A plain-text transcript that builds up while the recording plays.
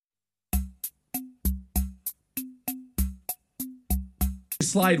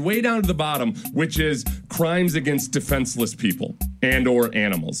slide way down to the bottom, which is crimes against defenseless people and or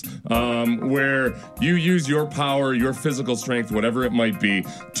animals, where you use your power, your physical strength, whatever it might be,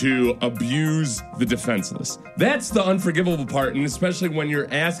 to abuse the defenseless. That's the unforgivable part, and especially when you're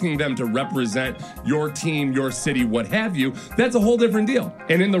asking them to represent your team, your city, what have you, that's a whole different deal.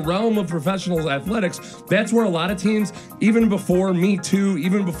 And in the realm of professional athletics, that's where a lot of teams, even before Me Too,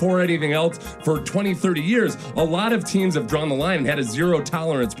 even before anything else, for 20, 30 years, a lot of teams have drawn the line and had a zero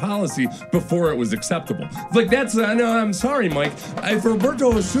tolerance policy before it was acceptable. Like that's, I'm sorry, Mike. If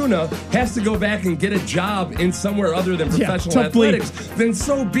Roberto Osuna has to go back and get a job in somewhere other than professional athletics, then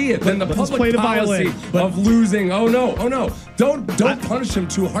so be it. Then the public policy of losing, oh no. Don't punish him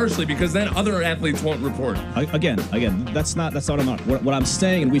too harshly, because then other athletes won't report. Again, that's not what I'm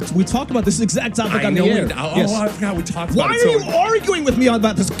saying. And we talked about this exact topic on the air. I forgot we talked about it. Why are you arguing with me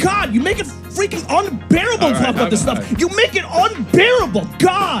about this? God, you make it freaking unbearable to talk about this stuff. You make it unbearable.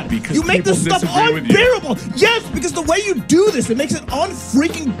 God, because you make this stuff unbearable. Yes, because the way you do this, it makes it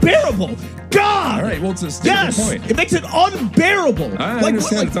unfreaking bearable. God! All right, well, state your point. It makes it unbearable. I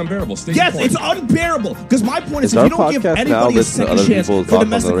understand it's unbearable. State yes, your point. It's unbearable. Because my point is if you don't give anybody a second chance for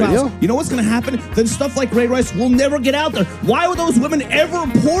domestic violence, you know what's going to happen? Then stuff like Ray Rice will never get out there. Why would those women ever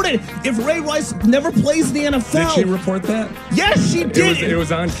report it if Ray Rice never plays in the NFL? Did she report that? Yes, she did. It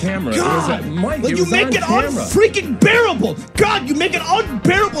was on camera. God, Mike, you make it unfreaking bearable. God, you make it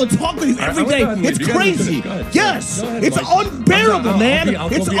unbearable to talk with you every day. It's crazy. Yes, it's unbearable, man.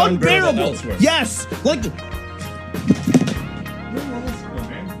 It's unbearable. Yes, like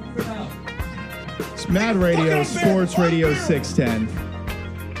it's Mad Radio, Sports Radio 610.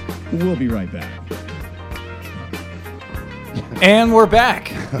 We'll be right back. And we're back.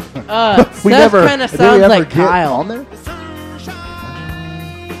 Seth kind of sounds like Kyle. On there?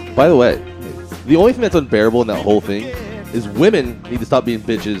 By the way, the only thing that's unbearable in that whole thing is women need to stop being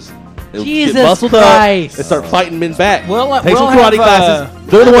bitches. Jesus get muscled Christ. up and start fighting men back. Take some karate classes.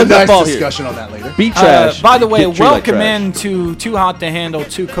 They're the ones that fall here. Discussion on that later. Beat trash. By the way, welcome in to Too Hot to Handle,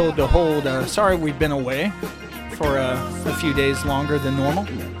 Too Cold to Hold. Sorry we've been away for a few days longer than normal,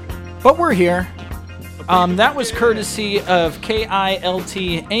 but we're here. That was courtesy of KILT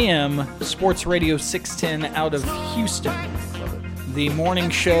AM Sports Radio 610 out of Houston. The morning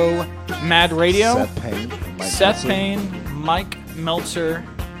show, Mad Radio. Seth Payne, Mike Meltzer.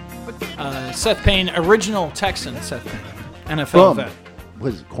 Seth Payne, original Texan Seth Payne, NFL vet.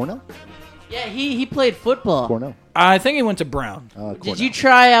 What is it, Cornell? Yeah, he played football. Cornell. I think he went to Brown. Did you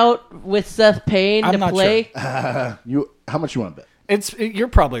try out with Seth Payne to play? Sure. How much you want to bet? You're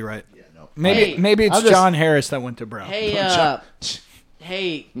probably right. Yeah, no. Maybe it's John Harris that went to Brown. Hey,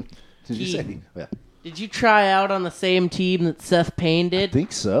 hey. Did you say? Yeah. Did you try out on the same team that Seth Payne did? I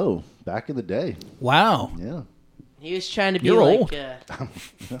think so. Back in the day. Wow. Yeah. He was trying to be You're like...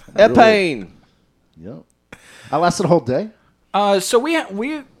 old. Payne. Yep. I lasted a whole day. So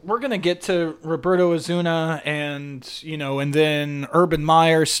we're gonna get to Roberto Osuna and then Urban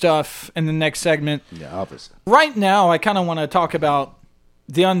Meyer stuff in the next segment. Yeah, obviously. Right now, I kind of want to talk about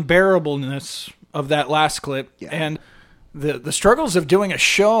the unbearableness of that last clip and the struggles of doing a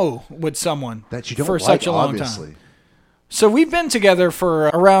show with someone that you don't for like, such a long obviously. time. So we've been together for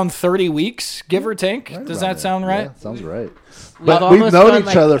around 30 weeks, give or take. Right. Does that sound right? Yeah, sounds right. But we've known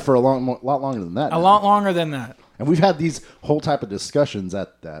each other for a lot longer than that. A lot longer than that. And we've had these whole type of discussions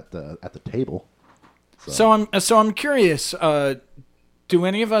at the table. So I'm curious. Do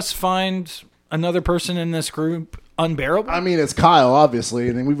any of us find another person in this group unbearable? I mean, it's Kyle, obviously,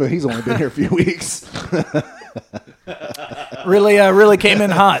 and he's only been here a few weeks. Really came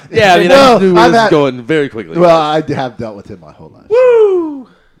in hot. Yeah, I mean, that was going very quickly. Well, I have dealt with him my whole life. Woo!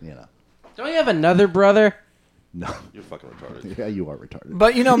 Don't you have another brother? No. You're fucking retarded. Yeah, you are retarded.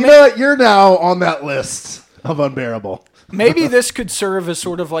 But you know what? You're now on that list of unbearable. Maybe this could serve as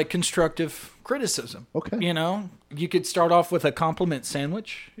sort of like constructive criticism. Okay. You could start off with a compliment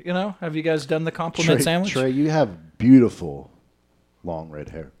sandwich. Have you guys done the compliment sandwich? Trey, you have beautiful long red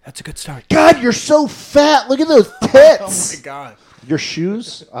hair. That's a good start. God, you're so fat. Look at those tits. Oh, my God. Your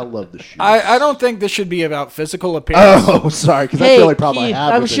shoes? I love the shoes. I don't think this should be about physical appearance. Oh, sorry, because that's the only problem Keith, I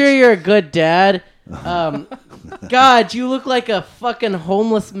have. I'm sure you're a good dad. God, you look like a fucking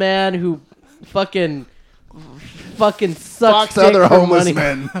homeless man who fucking sucks other homeless money.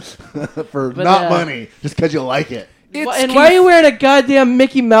 men for not money, just because you like it. And why are you wearing a goddamn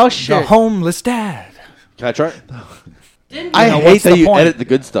Mickey Mouse shirt? The homeless dad. Can I try it? I hate that you edit the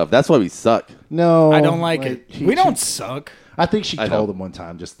good stuff. That's why we suck. No, I don't like it. We don't suck. I think she told him one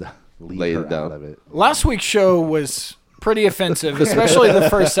time just to leave her out of it. Last week's show was pretty offensive, especially the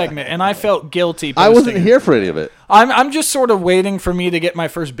first segment, and I felt guilty. I wasn't it. here for any of it. I'm just sort of waiting for me to get my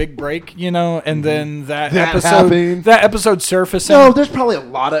first big break, and then that happening. episode surfacing. No, there's probably a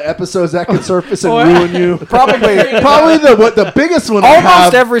lot of episodes that can surface and ruin you. Probably the biggest one.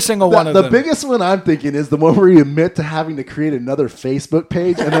 Almost every single one of them. The biggest one I'm thinking is the one where you admit to having to create another Facebook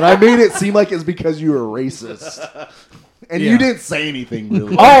page, and then I made it seem like it's because you were racist. And you didn't say anything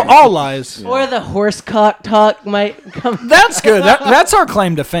really. All lies. Or the horse cock talk might come. That's good. That's our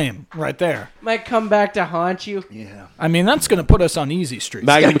claim to fame right there. Might come back to haunt you. Yeah. I mean, that's going to put us on easy streets.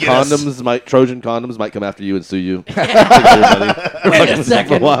 Magnum condoms Trojan condoms might come after you and sue you. Wait a second.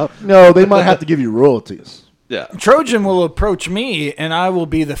 For a while. No, they might have to give you royalties. Yeah. Trojan will approach me, and I will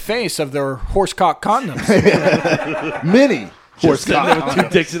be the face of their horsecock condoms. Mini horse cock. With 2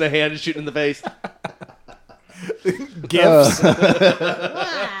 dicks in a hand and shooting in the face. Gifts.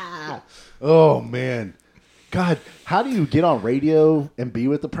 Oh man, God, how do you get on radio and be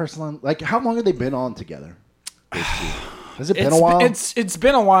with the person? Like, how long have they been on together? Has it been a while? It's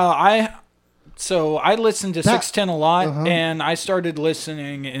been a while. I listened to 610 a lot, and I started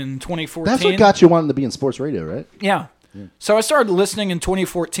listening in 2014. That's what got you wanting to be in sports radio, right? Yeah. So I started listening in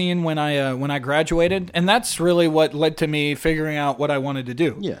 2014 when I graduated, and that's really what led to me figuring out what I wanted to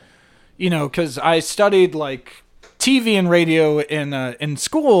do. Yeah. Because I studied like TV and radio in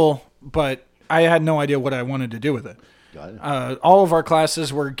school, but I had no idea what I wanted to do with it. Got it. All of our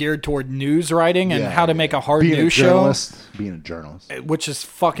classes were geared toward news writing and how to make a hard news show. Being a journalist. Which is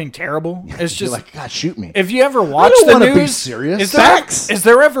fucking terrible. It's just You're like, God, shoot me. If you ever watch I don't the wanna be news, serious. Is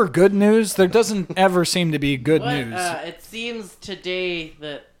there ever good news? There doesn't ever seem to be good news. It seems today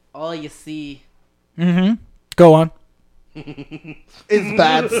that all you see. Go on. It's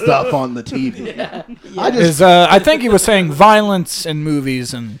bad stuff on the TV. I think he was saying violence in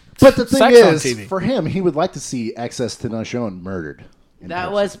movies and But the thing sex on is, TV. for him, he would like to see Access to Unshown murdered.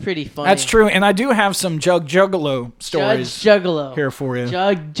 That was pretty funny. That's true, and I do have some Juggalo stories Judge Juggalo. here for you.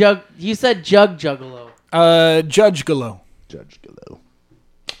 Jug. You said Jug Juggalo. Judge Gallo. Judge Gallo.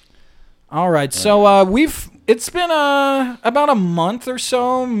 All right, so it's been about a month or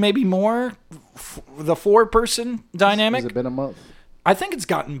so, maybe more. The 4-person dynamic. Has it been a month? I think it's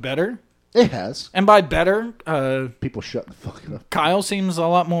gotten better. It has. And by better, People shut the fuck up. Kyle seems a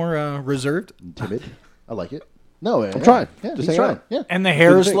lot more reserved. Timid. I like it. No, I'm trying. Yeah, Just he's trying. trying. Yeah. And the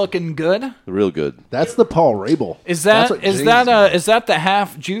hair's looking good. Real good. That's the Paul Rabel. Is That's that what is Jay's that doing. is that the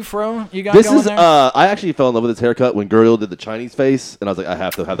half Jufro you got This going is there? I actually fell in love with his haircut when Guriel did the Chinese face, and I was like, I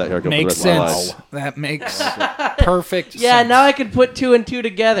have to have that haircut Makes for the rest sense. of my life. That makes perfect Yeah, sense. now I can put 2 and 2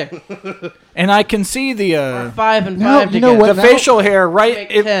 together. And I can see the 5 and No, 5 you know together. what? the now- facial hair Make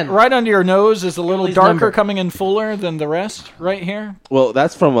 10. right under your nose is a little Julie's darker, number. coming in fuller than the rest right here. Well,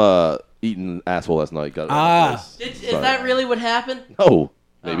 that's from eating asshole last night. Got it on my face. Is that really what happened? Oh,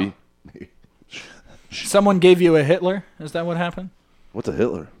 maybe. Someone gave you a Hitler. Is that what happened? What's a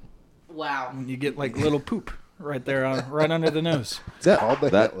Hitler? Wow. You get like little poop right there, right under the nose. That, Called the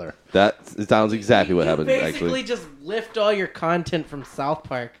that, Hitler. That it sounds exactly what happened. Basically, Actually, just lift all your content from South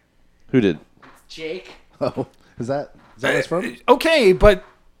Park. who did? Jake. Oh, is that what it's from? Okay, but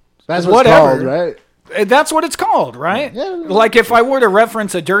That's what whatever. it's called, right? that's what it's called, right? Yeah. Like if I were to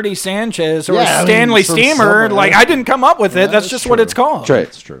reference a Dirty Sanchez or Yeah, I a mean, Stanley from Steamer, somewhere. like I didn't come up with it. That's that's just what true. it's called. Trey,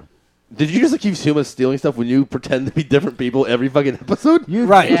 It's true. did you just accuse Huma of stealing stuff when you pretend to be different people every fucking episode?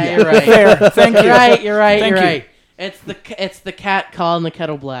 Right. Yeah, you're right. Fair. Thank you. You're right. You're right. Thank You're you. right. It's the cat calling the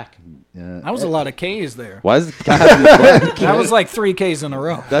kettle black. Yeah. That was a lot of K's there. Why is the cat having this black? That was like 3 K's in a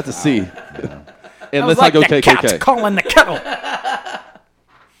row. That's a C. And It was let's like not go the cat's KKK. calling the kettle.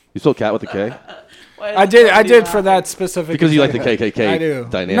 You spell cat with a K? I did for that specific. Because you like the example. KKK I do.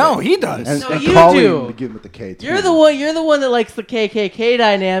 dynamic. No, he does. And, No, and you calling do. begin with the K too. You're the one that likes the KKK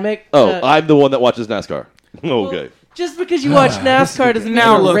dynamic. Oh, I'm the one that watches NASCAR. Okay. Just because you watch NASCAR doesn't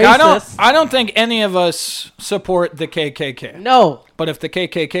Now mean you're look, racist. I don't think any of us support the KKK. No. But if the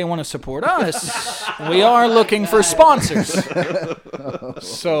KKK want to support us, we are looking for sponsors.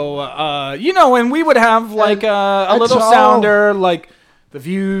 So, and we would have like a little all. sounder, like the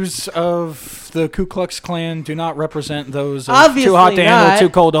views of the Ku Klux Klan do not represent those of Obviously Too Hot to Handle, not. Too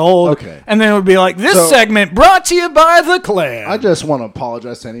Cold to Hold. Okay. And then it would be like, this So- segment brought to you by the Klan. I just want to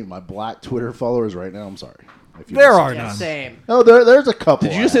apologize to any of my black Twitter followers right now. I'm sorry. If you There listen. are Yeah, none. same. Oh, there's a couple.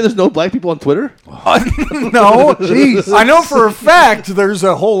 Did you just say there's no black people on Twitter? No. I know for a fact there's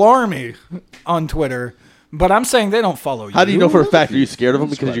a whole army on Twitter, but I'm saying they don't follow you. How do you know for a fact? Are you scared of them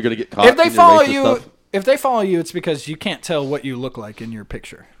because you're going to get caught? If they in your follow racist you, stuff? it's because you can't tell what you look like in your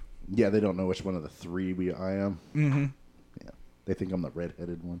picture. Yeah, they don't know which one of the three I am. Mm-hmm. Yeah, They think I'm the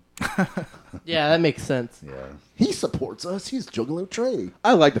redheaded one. Yeah, that makes sense. Yeah. He supports us. He's Juggalo Trey.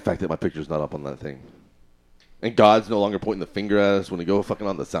 I like the fact that my picture's not up on that thing. And God's no longer pointing the finger at us when we go fucking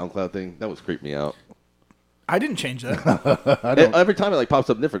on the SoundCloud thing. That was creeped me out. I didn't change that. Every time it pops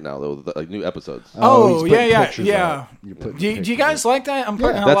up different now, though, like new episodes. Oh, yeah. Do you guys like that? I'm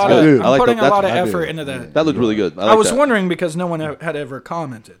putting a lot of effort into that. That looked really good. I was wondering because no one had ever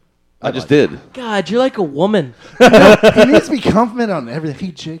commented. I just did. God, you're like a woman. He needs to be complimented on everything.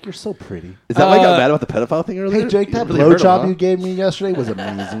 Hey, Jake, you're so pretty. Is that why I got mad about the pedophile thing earlier? Hey, Jake, that blowjob you gave me yesterday was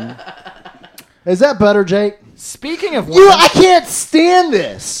amazing. Is that better, Jake? Speaking of women, I can't stand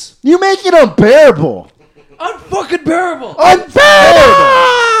this. You make it unbearable. Unfucking bearable. Unbearable.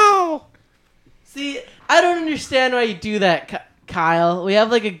 See, I don't understand why you do that, Kyle. We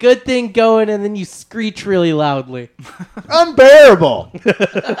have like a good thing going, and then you screech really loudly. Unbearable.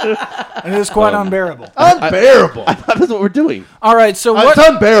 It is quite unbearable. Unbearable. I thought that's what we're doing. All right, so what? It's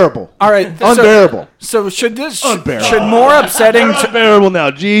unbearable. All right, unbearable. So should more upsetting unbearable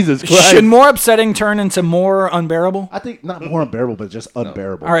now? Jesus Christ. Should more upsetting turn into more unbearable? I think not more unbearable, but just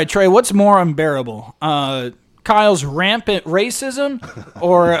unbearable. All right, Trey, what's more unbearable? Kyle's rampant racism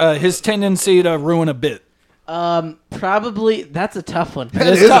or his tendency to ruin a bit? Probably that's a tough one. It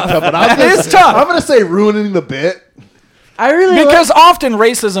is tough. Tough. I'm gonna say ruining the bit. Because often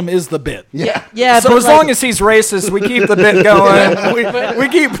racism is the bit. Yeah. So as long as he's racist, we keep the bit going. we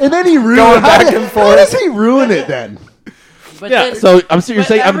keep and then he going back and forth. How does he ruin it then? But yeah. So you're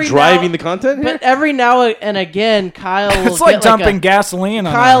saying I'm driving the content here? But every now and again, Kyle will it's like dumping gasoline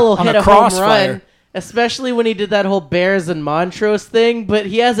on a crossfire. Home run. Especially when he did that whole Bears and Montrose thing, but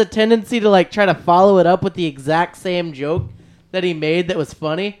he has a tendency to like try to follow it up with the exact same joke that he made that was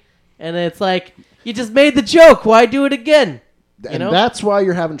funny, and it's like you just made the joke. Why do it again? And that's why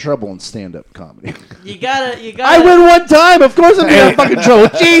you're having trouble in stand-up comedy. You gotta. I win one time. Of course I'm in fucking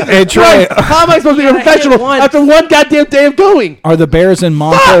trouble. Jesus hey, Trey, how am I supposed to be a professional after one goddamn day of going? Are the Bears in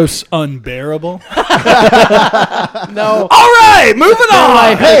Montrose unbearable? No. All right, moving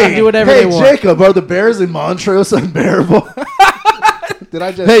on. Hey, do whatever they want. Jacob, are the Bears in Montrose unbearable? Did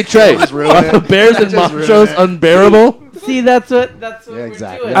I just? Hey, Trey, are the Bears in Montrose unbearable? See, that's what we're doing.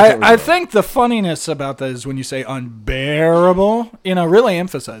 I think the funniness about that is when you say unbearable, really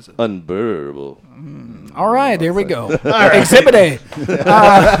emphasize it. Unbearable. All right, here we go. Exhibit A.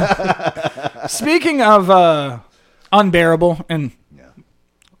 Speaking of unbearable, and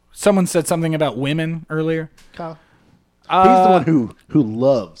someone said something about women earlier. Kyle. He's the one who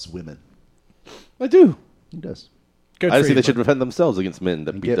loves women. I do. He does. Good. I just think they should defend themselves against men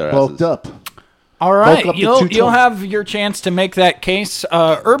that beat their asses. Bulked up. All right, you'll have your chance to make that case.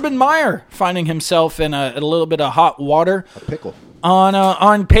 Urban Meyer finding himself in a little bit of hot water. A pickle.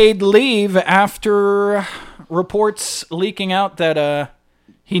 On paid leave after reports leaking out that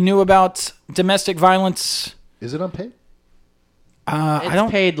he knew about domestic violence. Is it unpaid?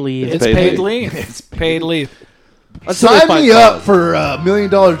 It's paid leave. It's paid leave. It's paid leave. Sign me up for $1 million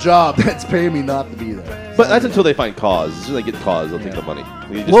job that's paying me not to be there. But that's until they find cause. As soon as they get cause, they'll take the money.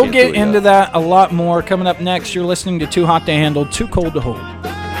 We'll get into that a lot more coming up next. You're listening to Too Hot to Handle, Too Cold to Hold.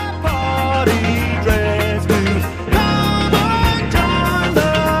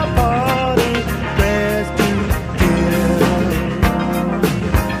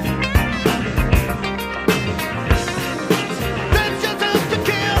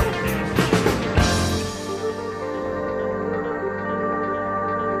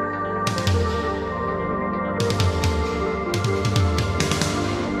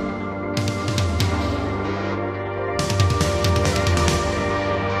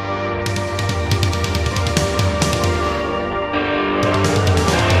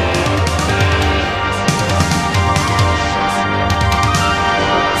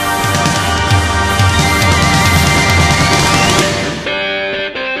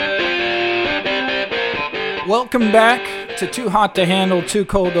 Welcome back to Too Hot to Handle, Too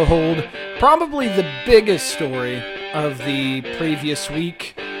Cold to Hold. Probably the biggest story of the previous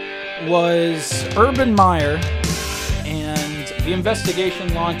week was Urban Meyer and the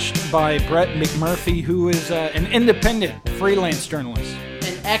investigation launched by Brett McMurphy, who is an independent freelance journalist.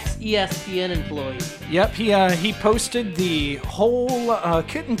 An ex-ESPN employee. Yep, he posted the whole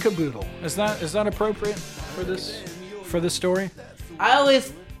kit and caboodle. Is that appropriate for this story? I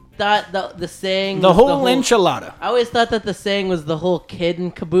always thought the saying the whole enchilada. I always thought that the saying was the whole kid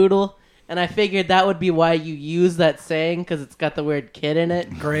and caboodle, and I figured that would be why you use that saying, because it's got the word kid in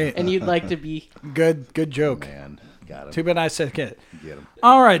it. Great. And you'd like to be... Good joke. Man, got him. Too bad I said kid. Get him.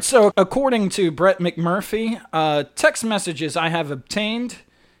 All right, so according to Brett McMurphy, text messages I have obtained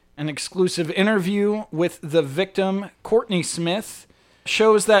An exclusive interview with the victim, Courtney Smith,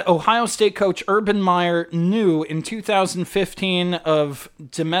 shows that Ohio State coach Urban Meyer knew in 2015 of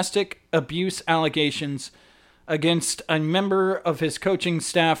domestic abuse allegations against a member of his coaching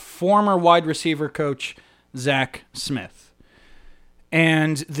staff, former wide receiver coach Zach Smith.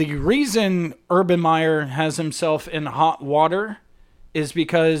 And the reason Urban Meyer has himself in hot water is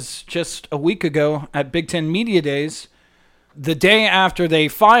because just a week ago at Big Ten Media Days, the day after they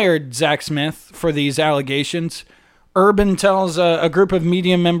fired Zach Smith for these allegations, Urban tells a group of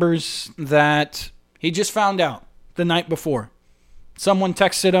media members that he just found out the night before. Someone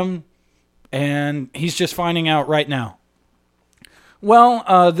texted him, and he's just finding out right now.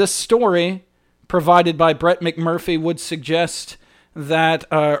 Well, this story provided by Brett McMurphy would suggest that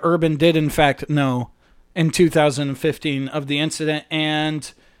Urban did, in fact, know in 2015 of the incident,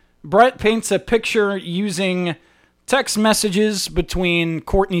 and Brett paints a picture using text messages between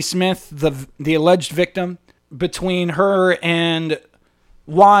Courtney Smith, the alleged victim, between her and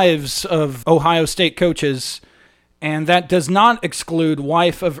wives of Ohio State coaches, and that does not exclude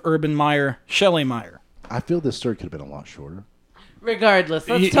wife of Urban Meyer, Shelley Meyer. I feel this story could have been a lot shorter. Regardless,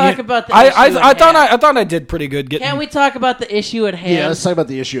 let's talk about the issue I thought I did pretty good. Can we talk about the issue at hand? Yeah, let's talk about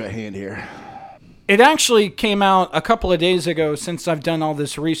the issue at hand here. It actually came out a couple of days ago, since I've done all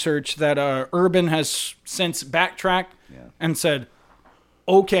this research, that Urban has since backtracked and said,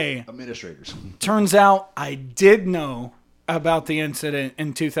 okay, administrators. Turns out I did know about the incident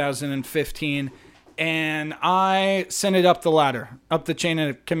in 2015, and I sent it up the ladder, up the chain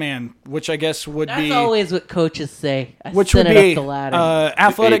of command, which I guess would be... That's always what coaches say. Which would be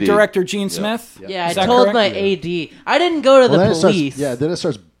athletic director Gene Smith. Yeah, I told my AD. I didn't go to the police. Then it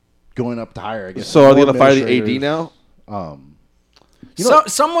starts going up to higher, I guess. So are they going to fire the AD now?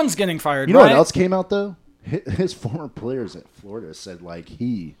 Someone's getting fired, You know what else came out, though? His former players at Florida said, like,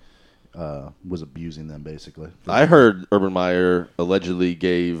 he was abusing them, basically. I heard Urban Meyer allegedly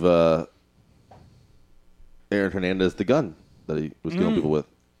gave Aaron Hernandez the gun that he was killing people with.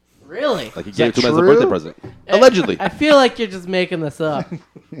 Really? Like he gave it to him as a birthday present. Allegedly. I feel like you're just making this up.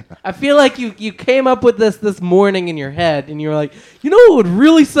 I feel like you came up with this morning in your head, and you're like, you know what would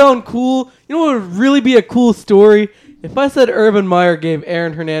really sound cool? You know what would really be a cool story? If I said Urban Meyer gave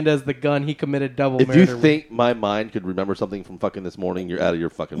Aaron Hernandez the gun, he committed double murder. If you think my mind could remember something from fucking this morning, you're out of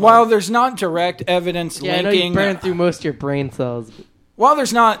your fucking mind. While there's not direct evidence linking... I know you burned through most of your brain cells. While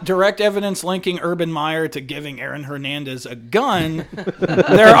there's not direct evidence linking Urban Meyer to giving Aaron Hernandez a gun,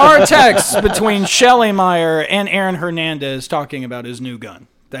 there are texts between Shelley Meyer and Aaron Hernandez talking about his new gun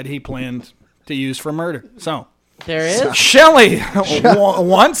that he planned to use for murder. So... There is? Shelley,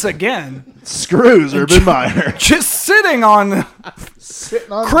 once again. Screws Urban Meyer. Just sitting on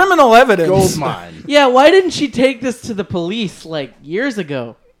criminal evidence. Gold mine. Yeah, why didn't she take this to the police like years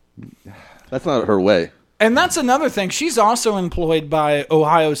ago? That's not her way. And that's another thing. She's also employed by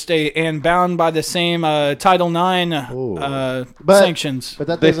Ohio State and bound by the same Title IX sanctions.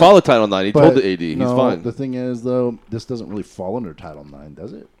 But they follow Title IX. He told the AD. He's fine. The thing is, though, this doesn't really fall under Title IX,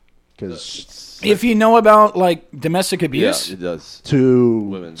 does it? Because if you know about like domestic abuse, yeah, it does. To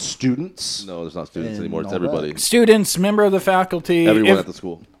women, students. No, there's not students anymore. It's everybody. Students, member of the faculty, everyone at the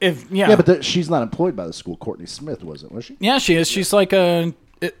school. But she's not employed by the school. Courtney Smith was she? Yeah, she is. She's like a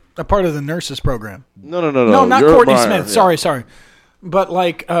part of the nurses program. No, not Courtney Smith. Yeah. Sorry. But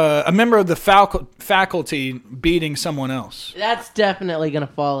like a member of the faculty beating someone else. That's definitely going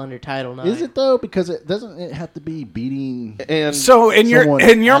to fall under Title IX. Is it though? Because it doesn't have to be beating. And so in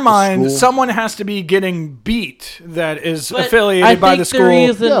your mind, someone has to be getting beat that is affiliated by the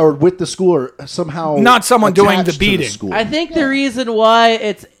school, or with the school, or somehow not someone doing the beating. I think the reason why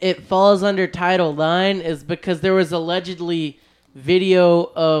it falls under Title IX is because there was allegedly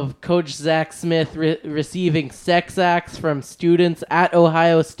video of Coach Zach Smith receiving sex acts from students at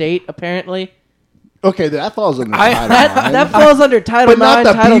Ohio State, apparently. Okay, that falls under Title IX. That falls under Title IX,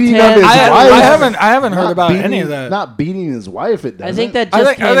 Title 10. I haven't heard about any of that. Not beating his wife, it doesn't. I think that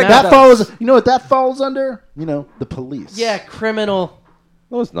just came out. That falls, you know what that falls under? You know, the police. Yeah, criminal.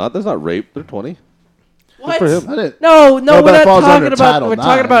 No, it's not. That's not rape. They're 20. What? Good for him. No, we're not talking about. We're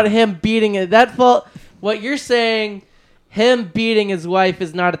talking about him beating it. What you're saying... Him beating his wife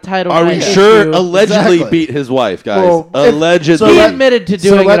is not a Title IX issue. Are we sure? Allegedly beat his wife, guys. Well, allegedly. He admitted to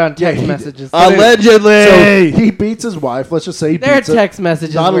doing it on text messages. Allegedly. So he beats his wife. Let's just say he beats it. There are text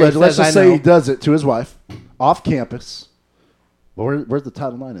messages. Not allegedly. Let's just say he does it to his wife off campus. Well, where's the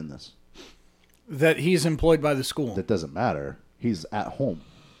Title IX in this? That he's employed by the school. That doesn't matter. He's at home.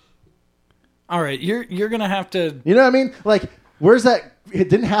 All right, you're gonna have to. You know what I mean? Like, where's that? It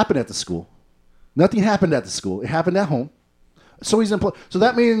didn't happen at the school. Nothing happened at the school. It happened at home. So he's so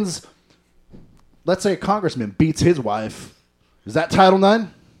that means, let's say a congressman beats his wife. Is that Title IX?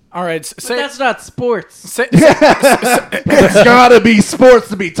 All right, But that's not sports. It's gotta be sports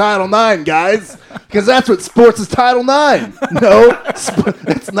to be Title IX, guys, because that's what sports is. Title IX. No,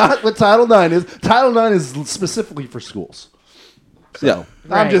 it's not what Title IX is. Title IX is specifically for schools. So, Yeah.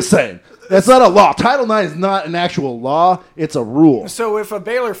 I'm just saying. That's not a law. Title IX is not an actual law. It's a rule. So if a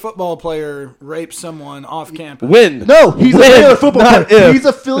Baylor football player rapes someone off campus, No, he's a Baylor football not player. if. He's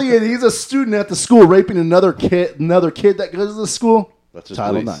affiliated. He's a student at the school raping another kid that goes to the school. That's just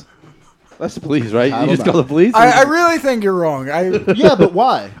Title police. IX. That's the police, right? Title You just IX. call the police? I really think you're wrong. Yeah, but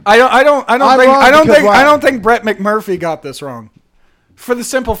why? I don't think Brett McMurphy got this wrong. For the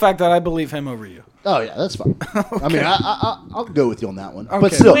simple fact that I believe him over you. Oh yeah, that's fine. I mean, I'll go with you on that one. Okay.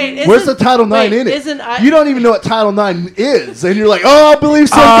 But still, Wait, where's the Title IX in it? You don't even know what Title IX is, and you're like, oh, I'll believe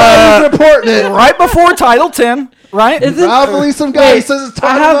some guy who's reporting it. Right before Title 10, right? I'll believe some guy who says it's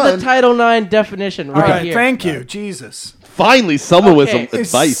I Title have IX. the Title IX definition All right, here. thank you, Jesus. Finally, someone with Okay. some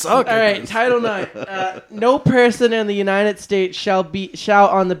advice. Suck. All right, Title IX. No person in the United States shall,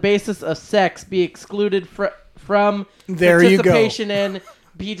 on the basis of sex, be excluded from There you go. participation in,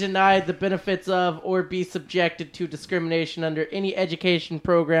 be denied the benefits of, or be subjected to discrimination under any education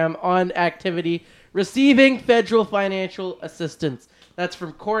program on activity receiving federal financial assistance. That's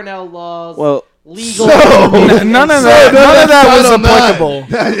from Cornell Law's legal. None of that was applicable.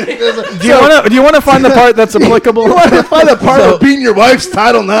 Do you want to find the part that's applicable? You want to find the part of beating your wife's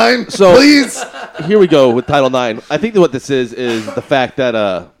Title IX? So Please. Here we go with Title IX. I think that what this is the fact that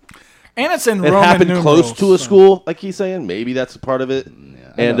And it's in it Roman happened numerals, close to a school, like he's saying. Maybe that's a part of it.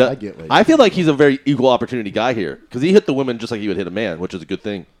 And I get what you're I feel like he's a very equal opportunity guy here because he hit the women just like he would hit a man, which is a good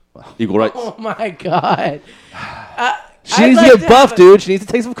thing. Equal rights. Oh my God. She needs to get buff, dude. She needs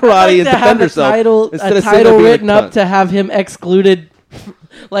to take some karate and defend herself. A title written up to have him excluded,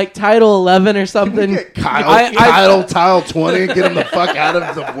 like Title 11 or something. Title 20. Get him the fuck out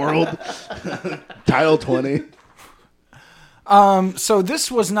of the world. Title 20. So this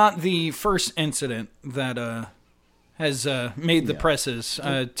was not the first incident that has made the presses.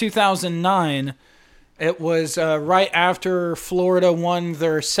 2009, it was right after Florida won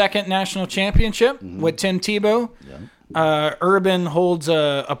their second national championship with Tim Tebow. Yeah. Urban holds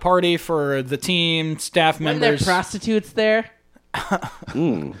a party for the team, staff members. Weren't there prostitutes there?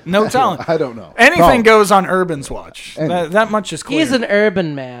 No telling. I don't know. Anything goes on Urban's watch. That much is clear. He's an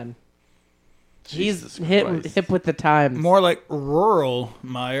urban man. He's hip with the times. More like rural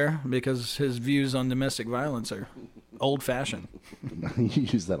Meyer because his views on domestic violence are old-fashioned. You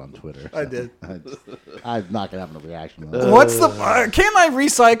used that on Twitter. I did. I'm not gonna have no reaction. What's the? Can I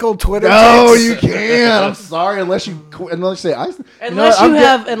recycle Twitter? No, takes? you can't. I'm sorry, unless you say I.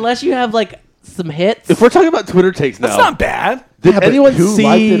 Unless you have like some hits. If we're talking about Twitter takes now, That's not bad. Did anyone who see?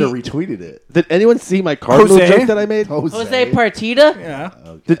 liked it or retweeted it? Did anyone see my Cardinal Jose? joke that I made? Jose Partida?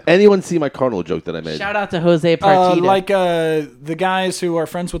 Yeah. Did anyone see my Cardinal joke that I made? Shout out to Jose Partida. Like the guys who are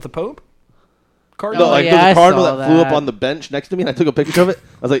friends with the Pope? No, Oh, like yeah, there was I a cardinal saw that flew up that. on the bench next to me, and I took a picture of it.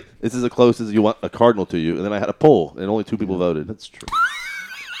 I was like, "This is as close as you want a cardinal to you." And then I had a poll, and only 2 people voted. That's true.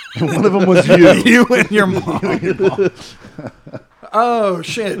 And one of them was you. You and your mom. Oh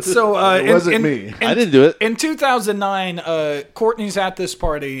shit! So It wasn't me. I didn't do it. In 2009, Courtney's at this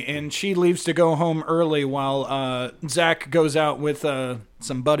party and she leaves to go home early while Zach goes out with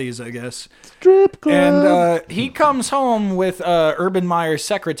some buddies, I guess. Strip club. And he comes home with Urban Meyer's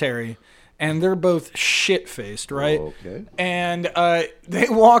secretary, and they're both shit-faced, right? Okay. And they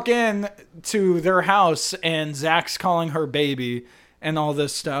walk in to their house, and Zach's calling her baby and all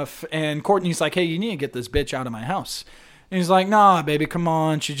this stuff. And Courtney's like, hey, you need to get this bitch out of my house. And he's like, nah, baby, come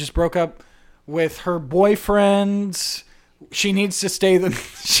on. She just broke up with her boyfriend. She needs to stay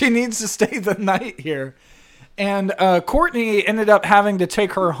the night here. And Courtney ended up having to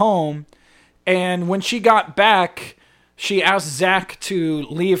take her home. And when she got back, she asked Zach to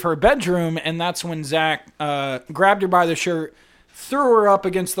leave her bedroom. And that's when Zach grabbed her by the shirt, threw her up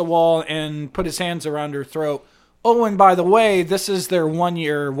against the wall, and put his hands around her throat. Oh, and by the way, this is their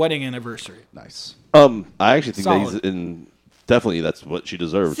 1-year wedding anniversary. Nice. I actually think that he's Solid. in. Definitely, that's what she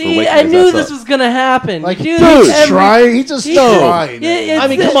deserves. for See, waking I his knew ass this up. was gonna happen. Like, You do dude, this every- trying. He's just trying. I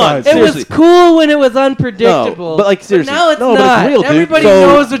mean, come on, It seriously. was cool when it was unpredictable. No, but, like, seriously. now it's No, but it's not. real, dude. Everybody So-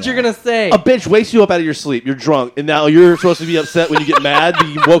 knows what you're gonna say. A bitch wakes you up out of your sleep. You're drunk, and now you're supposed to be upset when you get mad. But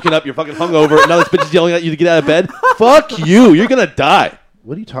you woken up, you're fucking hungover, and now this bitch is yelling at you to get out of bed. Fuck you. You're gonna die.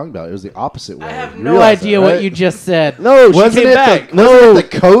 What are you talking about? It was the opposite way. I have You no realize idea that, right? what you just said. No, she Wasn't came it back. wasn't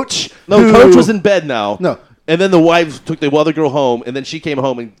it the coach? No, who- coach was in bed now. No, And then the wife took the other girl home, and then she came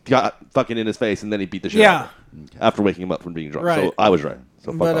home and got fucking in his face, and then he beat the shit out of her after waking him up from being drunk. Right. So I was right.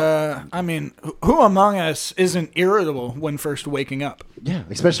 So fuck off. I mean, who among us isn't irritable when first waking up? Yeah,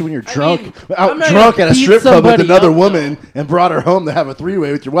 especially when you're drunk, I'm not drunk gonna at a beat strip club with somebody another up, woman and brought her home to have a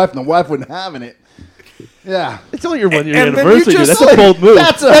three-way with your wife, and the wife wasn't having it. Yeah. It's only your 1 year and then anniversary. you Dude. just That's a bold move.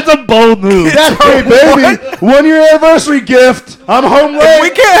 That's a bold move. That's hey, baby. 1 year anniversary gift. I'm home late. We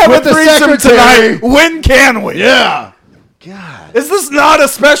can't have with a threesome the secretary. tonight. When can we? Yeah. God. Is this not a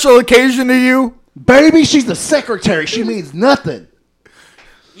special occasion to you? Baby, she's the secretary. She means nothing.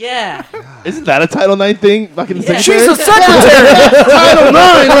 Yeah. Isn't that a Title IX thing? Fucking secretary? She's a secretary. Title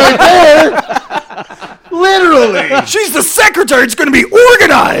IX right there. Literally. She's the secretary. It's going to be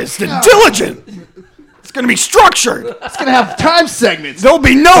organized and diligent. It's going to be structured. It's going to have time segments. There'll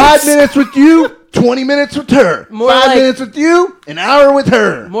be notes. 5 minutes with you, 20 minutes with her. More 5 like- minutes with you, an hour with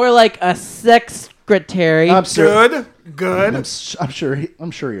her. More like a secretary. I'm sure. Good. I'm sure he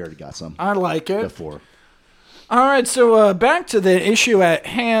already got some I like it. before. All right, so back to the issue at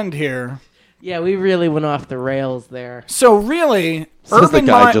hand here. Yeah, we really went off the rails there. So really, Says the Urban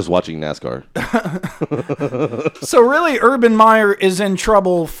guy Meyer. just watching NASCAR. So really, Urban Meyer is in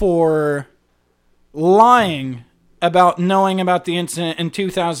trouble for lying about knowing about the incident in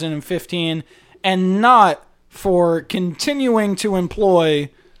 2015, and not for continuing to employ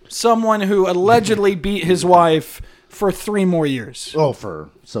someone who allegedly beat his wife for 3 more years. Oh,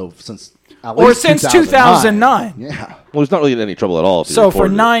 since at Or least since 2009. Yeah, Well, he's not really in any trouble at all. If he So for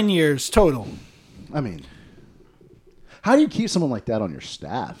reported it. 9 years total. I mean, how do you keep someone like that on your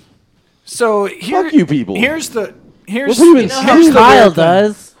staff? So here, Fuck you people. Here's the What here's do you You even know say? how Kyle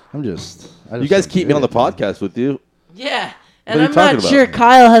does. You guys keep me on the podcast with you. Yeah. What And are you I'm talking not about? sure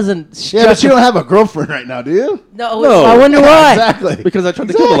Kyle hasn't. Yeah, but you don't have a girlfriend right now, do you? No, I wonder why. Exactly. Because I tried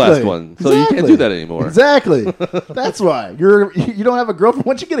to kill the last one. So you can't do that anymore. Exactly. That's why you don't have a girlfriend.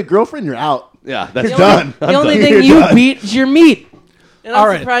 Once you get a girlfriend, you're out. Yeah, that's You're done. done. The only done. thing You're you done. beat is your meat. And I'm All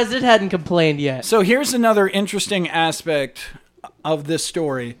right. surprised it hadn't complained yet. So here's another interesting aspect of this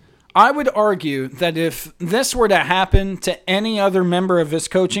story. I would argue that if this were to happen to any other member of his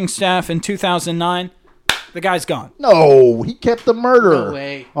coaching staff in 2009, the guy's gone. No, he kept the murderer No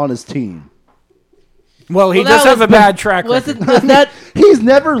way. on his team. Well, he Well, does that have was a bad track Was record. He's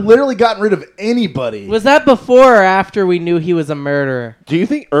never literally gotten rid of anybody. Was that before or after we knew he was a murderer? Do you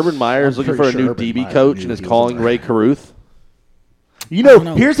think Urban Meyer is I'm looking for pretty a new sure Urban DB Meyer coach knew and is he was calling a Ray Caruth? You know,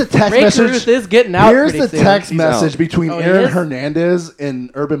 know. here's a text Ray message. Caruth is getting out. Here's pretty the soon. text He's message out. between Oh, he Aaron is? Hernandez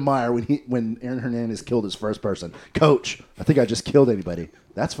and Urban Meyer when Aaron Hernandez killed his first person. Coach, I think I just killed anybody.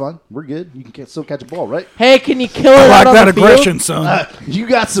 That's fine. We're good. You can still catch a ball, right? Hey, can you kill it I out like on that the field? aggression, son. You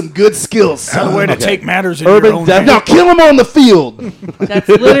got some good skills. Not a son. way to Okay. take matters in Urban your own Def- hands. Now kill him on the field. That's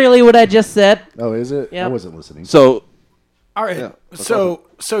literally what I just said. Oh, is it? Yep. I wasn't listening. So All right. Yeah, that's So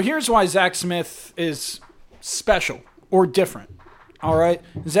here's why Zach Smith is special or different. All right.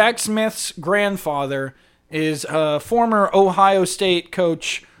 Zach Smith's grandfather is former Ohio State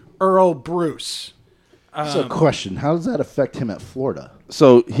coach Earl Bruce. So, question: how does that affect him at Florida?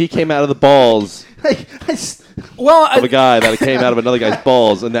 so he came out of the balls Hey, Well, of a guy that came out of another guy's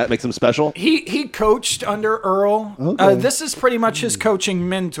balls, and that makes him special. he coached under Earl. Okay. This is pretty much his coaching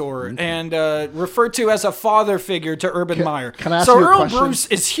mentor and referred to as a father figure to Urban Meyer. can I ask so you a Earl question? Bruce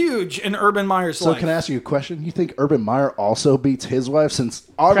is huge in Urban Meyer's So life. can I ask you a question? You think Urban Meyer also beats his wife? Since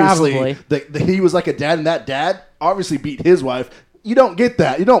obviously he was like a dad, and that dad obviously beat his wife. You don't get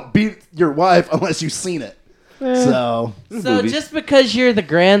that. You don't beat your wife unless you've seen it. So So movie. just because you're the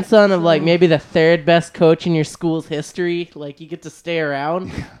grandson of like maybe the third best coach in your school's history, like you get to stay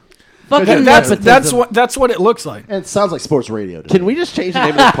around. Fucking that's what it looks like. and it sounds like sports radio. To Can me. we just change the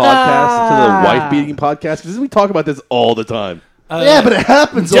name of this podcast to the wife beating podcast? Because we talk about this all the time. Yeah, but it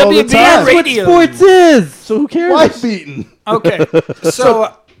happens all the WBN time. radio. sports is. So who cares? Wife beating. Okay,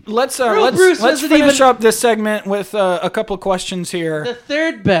 so let's Bruce let's doesn't finish even- up this segment with a couple of questions here. The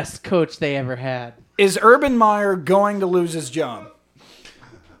third best coach they ever had. Is Urban Meyer going to lose his job?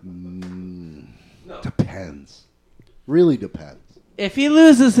 Depends. Really depends. If he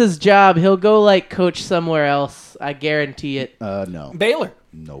loses his job, he'll go like coach somewhere else. I guarantee it. No. Baylor.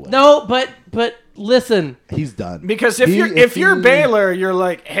 No way. No, but listen. He's done. Because if you're Baylor, you're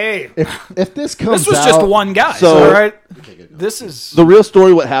like, hey, If this comes this was out, just one guy. So- all right, this is The real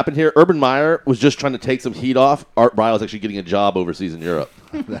story, what happened here, Urban Meyer was just trying to take some heat off. Art Briles actually getting a job overseas in Europe.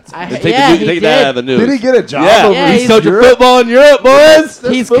 Take Yeah, he take that out of the did. news. Did he get a job? Yeah, over Yeah, he's he's coaching Europe? football in Europe, boys.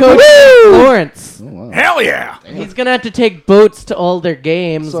 He's Woo! coaching Lawrence. hell yeah. He's gonna have to take boats to all their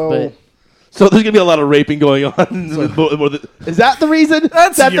games, So, but So there's gonna be a lot of raping going on. Is that the reason?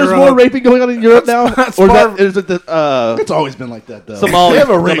 That's that there's Europe. more raping going on in Europe now, or is it the? It's always been like that, though. Somalia They have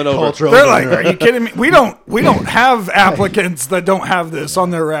a rape coming over. culture. They're over like, there. are you kidding me? We don't have applicants that don't have this on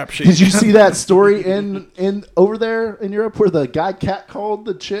their rap sheet. Did you see that story in over there in Europe where the guy called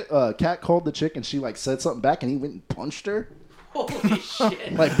the chick and she like said something back and he went and punched her? Holy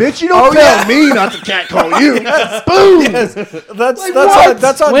shit. Like, bitch, you don't tell me not to catcall you. Boom. Yes, that's what?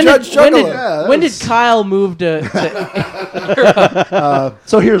 that's on When Judge did, when, did, Juggalo. when did Kyle move to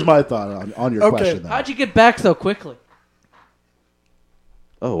So here's my thought on your Okay. question. how'd you get back so quickly?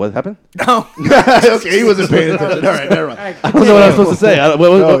 Oh, what happened? No. Okay, he wasn't paying attention. All right, never mind. I don't know what I'm supposed to say.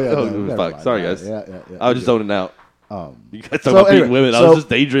 Never Fuck. mind. Sorry, guys. Yeah. I was just zoning out. You guys talking so about beating anyway, women. I so- was just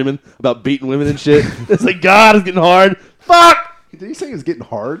daydreaming about beating women and shit. It's like, God, it's getting hard. Fuck! Did you say it was getting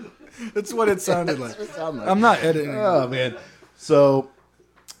hard? That's what it sounded like. I'm I'm not editing. Oh man. So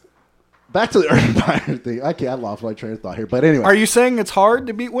back to the Urban Meyer thing. I lost my train of thought here, but anyway. Are you saying it's hard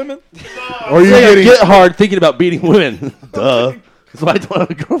to beat women? Or are you I getting? get hard thinking about beating women. Duh. That's why I don't have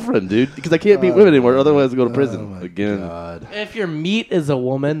a girlfriend, dude. Because I can't beat women anymore. Otherwise, I go to prison again. God, If your meat is a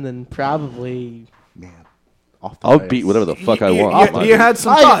woman, then probably. man. Off the I'll rails. beat whatever the fuck I You- want. you had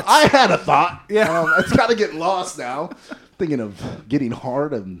some thoughts. I had a thought. Yeah. It's kind of getting lost now. Thinking of getting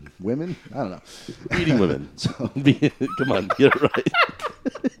hard on women. I don't know. beating women. Come on, get it right.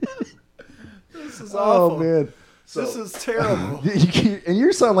 This is Oh awful. man. This is terrible. And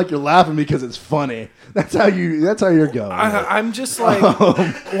you sound like you're laughing because it's funny. That's how you're going. I'm just like,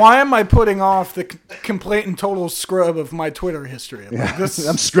 why am I putting off the complete and total scrub of my Twitter history? I'm like, this,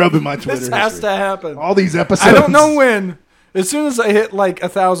 I'm scrubbing my Twitter. this has history. to happen. All these episodes. I don't know when. As soon as I hit like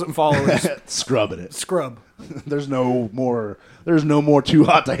 1,000 followers, Scrubbing it. scrub. There's no more too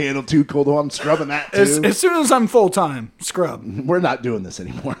hot to handle, too cold. I'm scrubbing that too. As soon as I'm full time, scrub. We're not doing this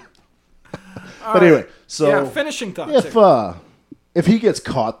anymore. But anyway, so yeah, finishing thoughts. if he gets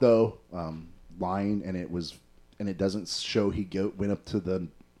caught though lying and it doesn't show he went up to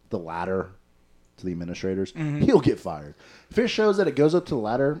the ladder to the administrators, he'll get fired. If it shows that it goes up to the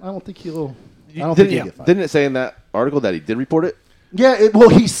ladder, I don't think he'll get fired. Didn't it say in that article that he did report it? Yeah,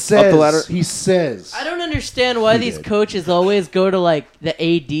 he says. the ladder? He says. I don't understand why He these did. coaches always go to like the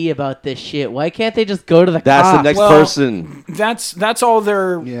AD about this shit. Why can't they just go to the That's cops? the next Well, person. That's all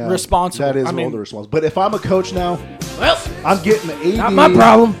they're Yeah, responsible. That is I mean, all they're responsible. But if I'm a coach now, Well, I'm getting the AD. not my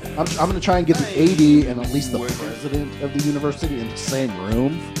problem. I'm going to try and get the AD and at least the president of the university in the same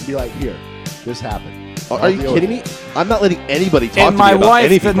room and be like, here, this happened. Are you kidding me? I'm not letting anybody talk and to my me about wife,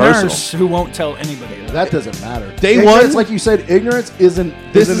 anything the personal. nurse, who won't tell anybody. That doesn't matter. Day Ignorance, one- like you said, ignorance isn't an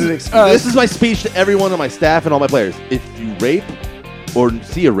excuse. This is my speech to everyone on my staff and all my players. If you rape or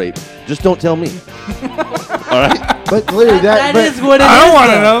see a rape, just don't tell me. All right? But clearly that but, is what it is. I don't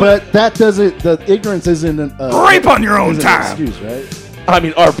want to though. know. But that doesn't. The ignorance isn't Rape on your own isn't an time. excuse, right? I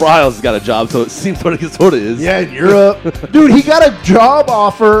mean, Art Briles has got a job, so it seems sort of is. Yeah, in Europe, dude, he got a job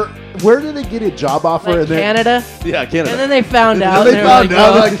offer. Where did he get a job offer? Like and then, Canada, Yeah, Canada. and then they found out. they and they were found like,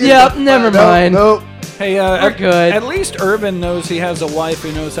 out. "Oh, Like, yep, never mind." Nope. Hey, We're good. At least Urban knows he has a wife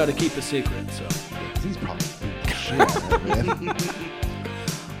who knows how to keep a secret. So, He's probably shit on that, man.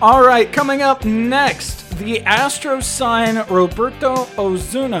 all right, coming up next, the Astros sign Roberto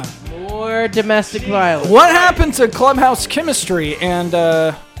Ozuna. More domestic violence. What happened to clubhouse chemistry and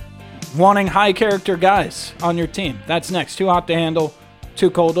wanting high character guys on your team? That's next. Too hot to handle, too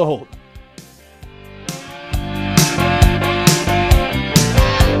cold to hold.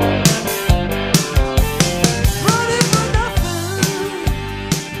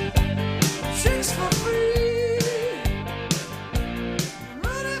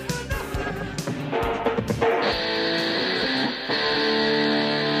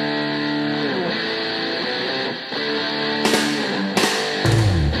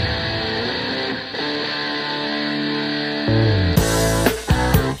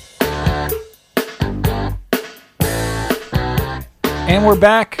 And we're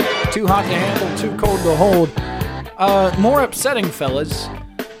back. Too hot to handle, too cold to hold. More upsetting, fellas.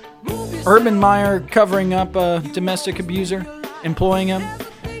 Urban Meyer covering up a domestic abuser, employing him,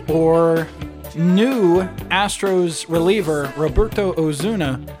 or new Astros reliever Roberto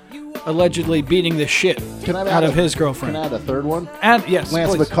Ozuna allegedly beating the shit Can I out add of his Can girlfriend. I add a third one? And yes,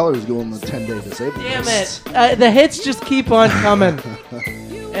 Lance please. McCullers going on the 10-day disabled Damn list. it! The hits just keep on coming,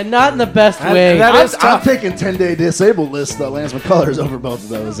 and not in the best way. that is I'm tough. taking 10-day disabled list. Lance McCullers over both of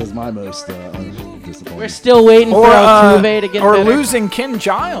those as my most disappointing. We're still waiting Or, for Altuve to get or better. losing Ken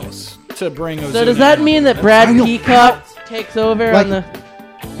Giles to bring Ozuna. So does that mean that Brad Peacock takes over Like- on the?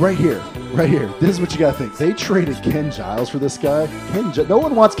 Right here. Right here. This is what you got to think. They traded Ken Giles for this guy. No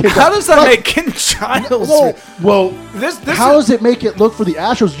one wants Ken Giles. How does that make Ken Giles? Well, this how does it make it look for the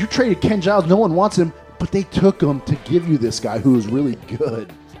Astros? You traded Ken Giles. No one wants him, but they took him to give you this guy who is really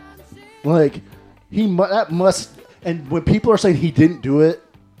good. Like, that must... And when people are saying he didn't do it,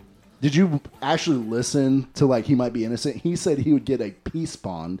 did you actually listen to, like, he might be innocent? He said he would get a peace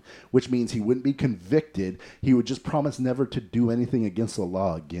bond, which means he wouldn't be convicted. He would just promise never to do anything against the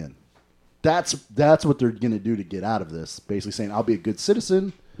law again. That's what they're going to do to get out of this. Basically saying, I'll be a good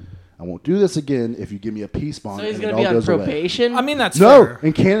citizen. I won't do this again if you give me a peace bond. So he's going to be on probation? I mean, that's fair. No,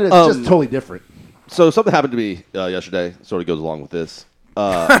 in Canada, it's just totally different. So something happened to me yesterday. Sort of goes along with this.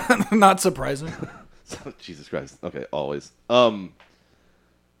 Not surprising. Jesus Christ. Okay, always.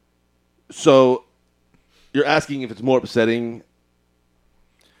 So you're asking if it's more upsetting.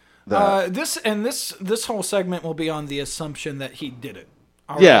 This whole segment will be on the assumption that he did it.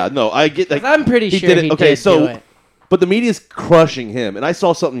 Yeah, no, I get. Like, I'm pretty sure he did do it. But the media's crushing him, and I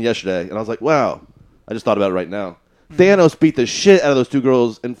saw something yesterday, and I was like, wow. I just thought about it right now. Thanos beat the shit out of those two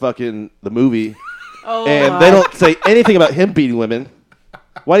girls in fucking the movie, and they don't say anything about him beating women.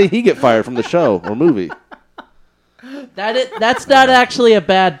 Why did he get fired from the show or movie? That's not actually a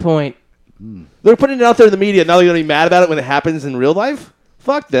bad point. They're putting it out there in the media. Now they're going to be mad about it when it happens in real life?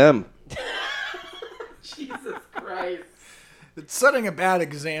 Fuck them. Jesus Christ. It's setting a bad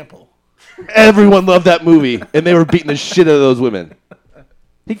example. Everyone loved that movie, and they were beating the shit out of those women.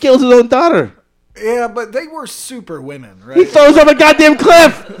 He kills his own daughter. Yeah, but they were super women, right? He throws off a goddamn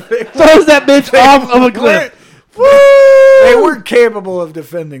cliff. Throws that bitch off of a cliff. They weren't capable of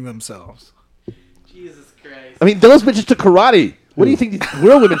defending themselves. Jesus Christ. I mean, those bitches took karate. What do you think these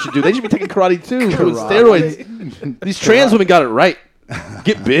real women should do? They should be taking karate too. Doing steroids. These trans women got it right.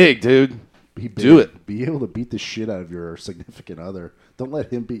 Get big, dude. Be big. Do it. Be able to beat the shit out of your significant other. Don't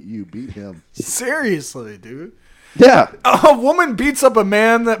let him beat you. Beat him. Seriously, dude. Yeah. A woman beats up a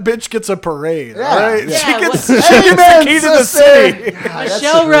man, that bitch gets a parade. Right? Yeah, she gets the key to the city.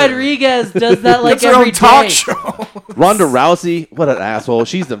 Michelle Rodriguez does that like That's her every own talk day. show. Ronda Rousey, what an asshole.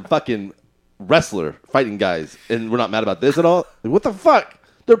 She's the fucking wrestler fighting guys, and we're not mad about this at all. Like, what the fuck?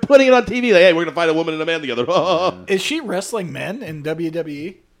 They're putting it on TV. Like, hey, we're gonna fight a woman and a man together. Is she wrestling men in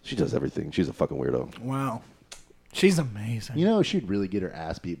WWE? She does everything. She's a fucking weirdo. Wow, she's amazing. You know, she'd really get her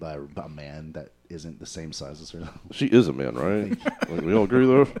ass beat by a man that isn't the same size as her. She is a man, right? Like, we all agree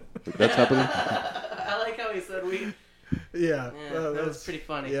there. Like, that's happening. I like how he said we. Yeah, that was pretty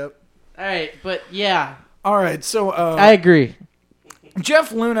funny. Yep. All right, but yeah. All right, so I agree. Jeff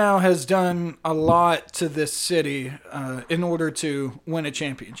Luhnow has done a lot to this city in order to win a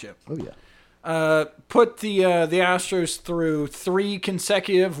championship. Oh yeah. Put the Astros through 3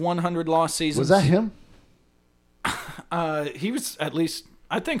 consecutive 100-loss seasons. Was that him? He was, at least,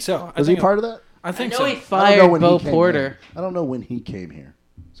 I think so. Was he part of that? I think I so. know he fired Bo Porter. I don't know when he came here.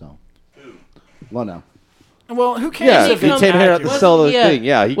 So. Well, no. Well, who cares? Yeah, if he came here to sell the thing.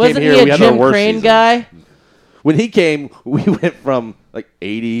 Yeah, he came here. Wasn't he We a had our Jim worst Crane season. guy? When he came, we went from like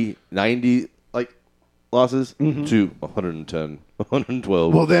 80, 90 like losses to 110,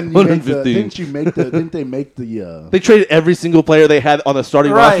 112. Well, then 115. Didn't they make the? They traded every single player they had on the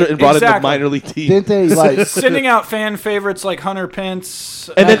starting roster and brought in the minor league team. Didn't they like sending out fan favorites like Hunter Pence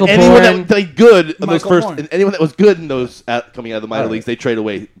and Michael then anyone Bourne. that played good in those Michael first, Bourne. and anyone that was good in those coming out of the minor All right. leagues, they trade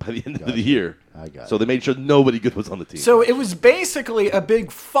away by the end of the year. I got So they made sure nobody good was on the team. So it was basically a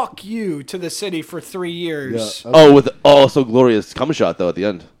big fuck you to the city for 3 years. Yeah. Oh, with so glorious cum shot though at the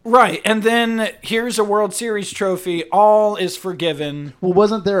end. Right, and then here's a World Series trophy. All is forgiven. Well,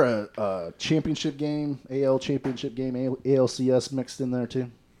 wasn't there a championship game, AL championship game, ALCS mixed in there too?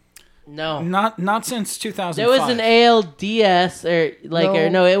 No. Not since 2005. There was an ALDS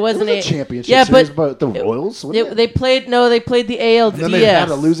it wasn't a championship. Yeah, series, but the Royals. they played the ALDS. And then they had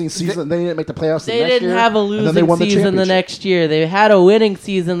a losing season. They didn't make the playoffs. They the next didn't year, have a and then they losing won the season the championship. next year. They had a winning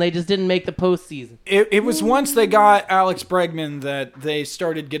season. They just didn't make the postseason. It was once they got Alex Bregman that they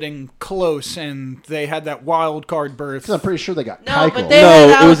started getting close, and they had that wild card berth. I'm pretty sure they got No, Keuchel. but they had No,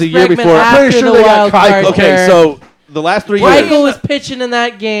 it Alex was a year Bregman before. I'm after pretty sure the they got wild card Keuchel. Okay, berth. so the last 3 years. Michael was pitching in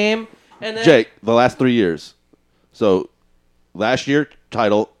that game, and then Jake, the last 3 years. So last year,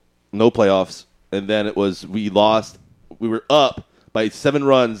 title, no playoffs, and then it was we lost. We were up by 7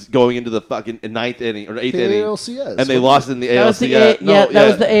 runs going into the fucking 9th inning or 8th The inning, ALCS. and they lost in the that was ALCS. the that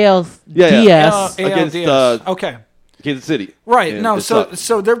was the ALDS. Yeah. ALDS. Against Okay. Kansas City. Right. And No.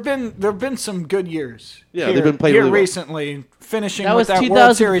 So there've been some good years. Yeah, here, they've been playing here really well. recently, finishing That with was that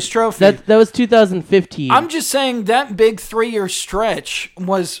World Series trophy. That was 2015. I'm just saying that big 3-year stretch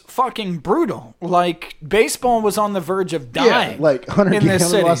was fucking brutal. Like baseball was on the verge of dying. Yeah, like 100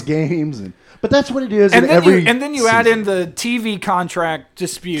 lost games, but that's what it is. And in then you add in the TV contract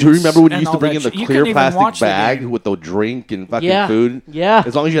disputes. Do you remember when you used to bring in shit. the You clear couldn't even watch plastic the bag game. with the drink and fucking Yeah. food? Yeah.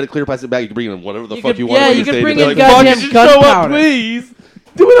 As long as you had a clear plastic bag, you could bring in whatever the You fuck could- you wanted. yeah, on you your could stage. bring They're in like, fuck goddamn it, just show up, gunpowder. please.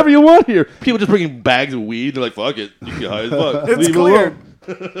 Do whatever you want here. People just bringing bags of weed. They're like, fuck it. You can get high as fuck. It's Leave it clear.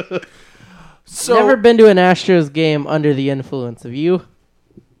 alone. So Never been to an Astros game under the influence of you.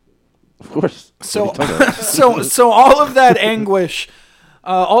 Of course. So all of that anguish,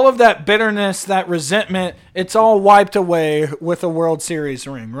 all of that bitterness, that resentment, it's all wiped away with a World Series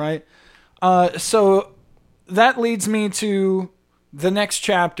ring, right? So that leads me to the next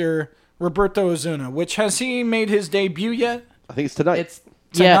chapter, Roberto Osuna, which has he made his debut yet? I think it's tonight. It's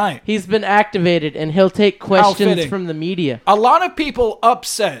Tonight. Yeah, he's been activated, and he'll take questions fitting. from the media. A lot of people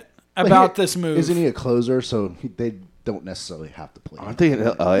upset about this move. Isn't he a closer? So they don't necessarily have to play. Aren't they in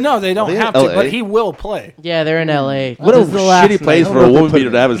LA? No, they don't Are in have to, LA? but he will play. Yeah, they're in L.A. What a This is the last shitty place night. for I a don't know if woman they beater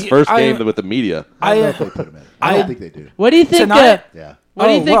put to have his first I- game with the media. I don't know if they put him in. I don't think they do. What do you think? Tonight? Yeah. What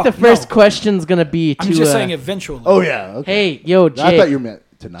do you Oh, think well, the first no. question's gonna be? To I'm just saying eventually. Oh yeah. Okay. hey, yo, Jake. I thought you meant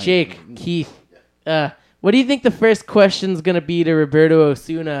tonight. Jake, Keith. What do you think the first question's gonna be to Roberto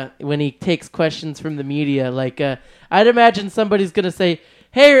Osuna when he takes questions from the media? Like, I'd imagine somebody's gonna say,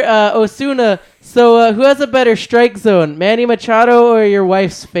 "Hey, Osuna, so who has a better strike zone, Manny Machado or your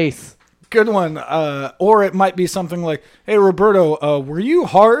wife's face?" Good one. Or it might be something like, "Hey, Roberto, were you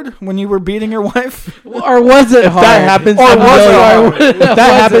hard when you were beating your wife?" Or was it hard? That happens. Or I'm was it yelling- hard? If that Was it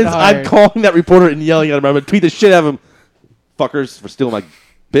happens, hard? I'm calling that reporter and yelling at him. I'm gonna tweet the shit out of him. Fuckers for stealing my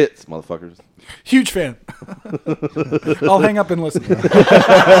bits, motherfuckers. Huge fan. I'll hang up and listen.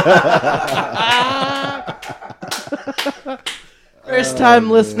 First time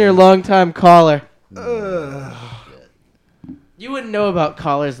listener, long time caller. You wouldn't know about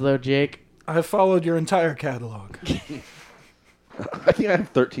callers though, Jake. I followed your entire catalog. I think I have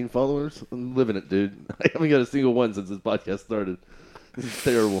 13 followers. I'm living it, dude. I haven't got a single one since this podcast started. This is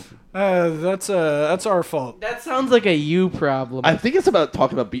terrible. That's our fault. That sounds like a you problem. I think it's about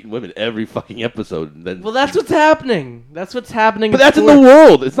talking about beating women every fucking episode. And then, Well, that's what's happening. That's what's happening. but that's in the sports.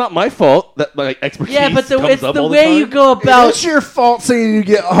 world. It's not my fault that my expertise Yeah, but comes it's up the all way time. you go about. It's your fault saying you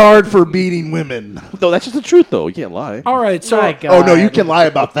get hard for beating women. No, that's just the truth, though. You can't lie. All right, so My God. Oh no, you can lie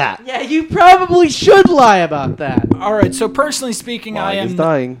about that. Yeah, you probably should lie about that. all right, so personally speaking, Lying I is am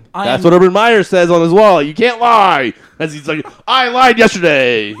dying. I That's am- what Urban Meyer says on his wall. You can't lie. As he's like, I lied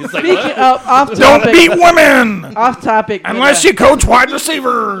yesterday. He's like, Speaking what? of off Don't topic, beat women off topic. but, unless you coach wide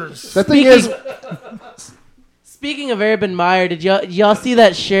receivers. The thing is, Speaking of Urban Meyer, did y'all see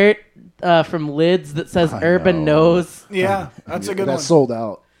that shirt from Lids that says Urban Knows? Yeah, that's a good that one. sold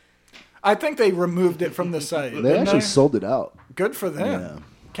out. I think they removed it from the site. They didn't actually sold it out. Good for them. Yeah.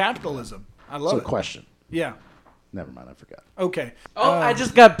 Capitalism. I love So it. question. Yeah. Never mind, I forgot. Okay. Oh, I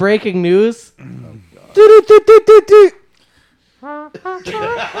just got breaking news.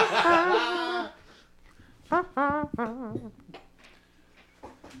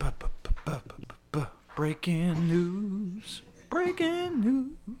 Breaking news. Breaking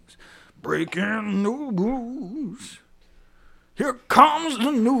news. Breaking news. Here comes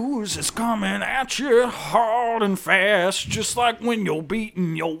the news. It's coming at you hard and fast, just like when you're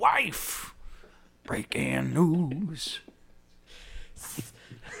beating your wife. Breaking news.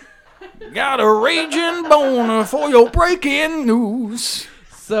 Got a raging boner for your breaking news.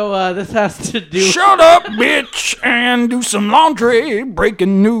 So this has to do. Shut up, bitch, and do some laundry.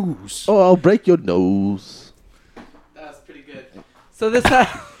 Breaking news. Oh, I'll break your nose. That's pretty good. So this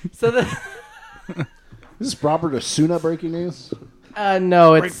Is this Robert Osuna breaking news?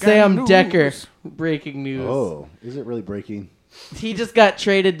 no, it's Breaking Sam news. Decker breaking news. Oh, is it really breaking? He just got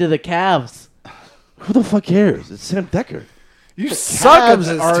traded to the Cavs. Who the fuck cares? It's Sam Decker. You suck at Cavs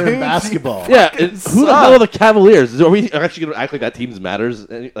this, are dude. in basketball. Yeah, who the hell are the Cavaliers? Are we actually going to act like that team matters?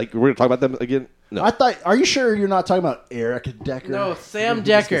 Like, we're going to talk about them again? No. I thought. Are you sure you're not talking about Eric Decker? No, Sam Did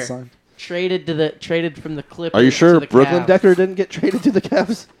he just get Decker signed? traded from the Clippers. Are you sure to the Brooklyn Cavs. Decker didn't get traded to the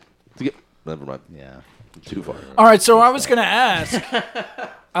Cavs? Never mind. Yeah. Too far. All right, so I was going to ask,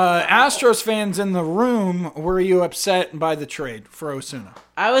 Astros fans in the room, were you upset by the trade for Osuna?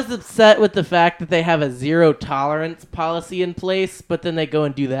 I was upset with the fact that they have a zero tolerance policy in place, but then they go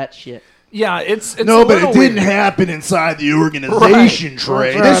and do that shit. Yeah, it's No, a but it little didn't weird. happen inside the organization,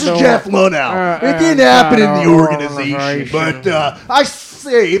 Trey. Right. This is Jeff Lunow. It didn't happen in the organization, but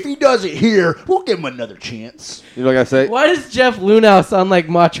say if he does it here, we'll give him another chance. You know what I say? Why does Jeff Lunau sound like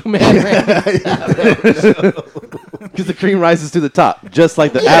Macho Man? Because the cream rises to the top, just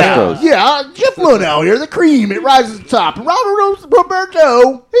like the Astros. Yeah, Jeff Lunau here, the cream, it rises to the top. And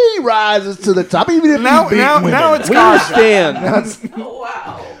Roberto, he rises to the top, even if he's beating women. Now it's We Cosby. understand.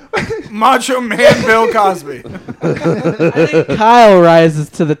 Wow. Macho Man Bill Cosby. I think Kyle rises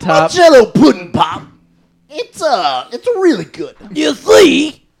to the top. Jello pudding pop. It's really good. You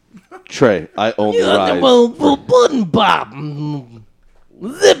see? Trey, I only rise. Pudding pop.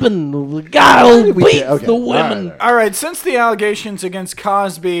 Zipping. The guy who beats okay. the women. All right, since the allegations against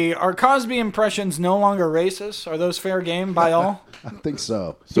Cosby, are Cosby impressions no longer racist? Are those fair game by all? I think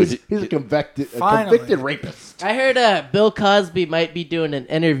so. So He's a convicted Finally. rapist. I heard Bill Cosby might be doing an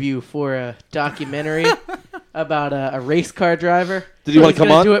interview for a documentary about a race car driver. Did he want to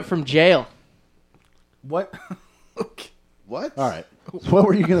come on? Do it from jail. What? What? All right. So what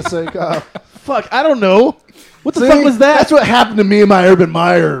were you going to say, Kyle? Fuck, I don't know. What the See, fuck was that? That's what happened to me and my Urban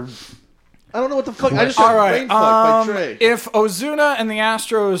Meyer. I don't know what the fuck. I just All got right. brain fucked by Trey. If Ozuna and the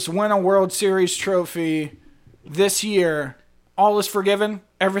Astros win a World Series trophy this year, all is forgiven.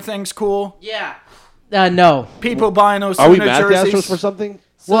 Everything's cool. Yeah. No. People buying Ozuna Are we mad at the jerseys. Astros for something?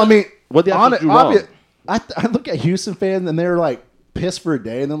 Well, I mean, What the Astros do wrong? I look at Houston fans and they're like pissed for a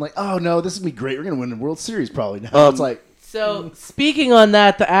day, and then like, oh no, this is gonna be great. We're gonna win the World Series probably now. It's like, So, speaking on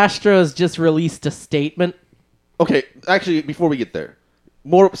that, the Astros just released a statement. Okay, actually, before we get there,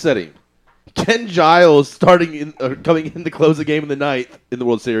 more upsetting. Ken Giles coming in to close the game in the ninth in the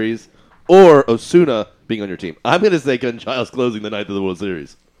World Series, or Osuna being on your team. I'm going to say Ken Giles closing the ninth of the World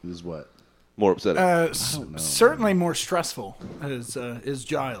Series. is what? More upsetting. Certainly more stressful is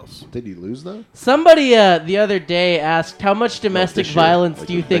Giles. Did he lose though? Somebody the other day asked, how much domestic this year, violence like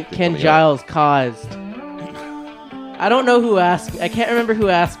do you think infected Ken coming Giles caused? I don't know who asked. I can't remember who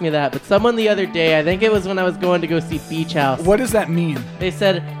asked me that, but someone the other day, I think it was when I was going to go see Beach House. What does that mean? They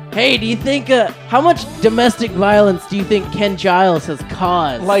said, hey, do you think, how much domestic violence do you think Ken Giles has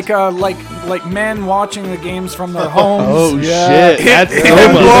caused? Like men watching the games from their homes. Oh, yeah. shit. That's and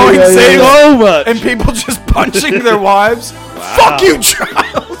so blowing much. saves, So much. and people just punching their wives. Fuck you,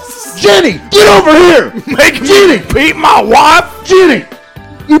 Giles. Jenny, get over here! Make me beat my wife. Jenny,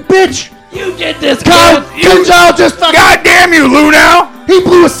 you bitch! you did this, Kyle, Kyle! Ken Giles just fucking, God damn you, Lunau. he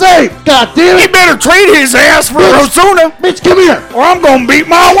blew a save! God damn He it! better trade his ass for Ozuna, Bitch, come here! or I'm gonna beat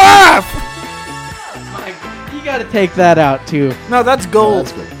my wife. You gotta take that out, too. No, that's gold.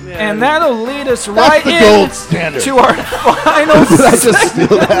 That's good. And that'll lead us That's right the in gold standard. to our final Did I just steal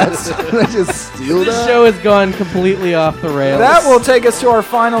that? Did I just steal This that? show has gone completely off the rails. That will take us to our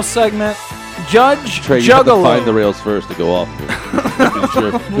final segment. Judge Trey, you have to Juggalo. find the rails first to go off.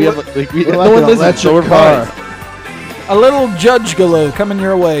 Sure. We have, We're no like one an listens, so we're electric car. fine. A little Judge Galoo coming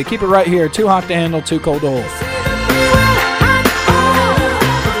your way. Keep it right here. Too hot to handle, too cold to hold.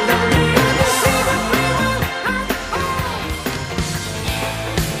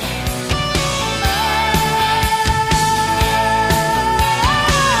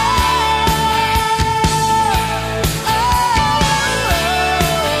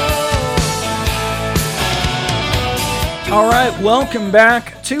 All right, welcome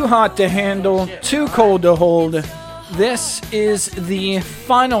back. Too hot to handle, too cold to hold. This is the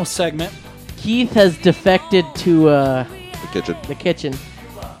final segment. Keith has defected to The kitchen. the kitchen.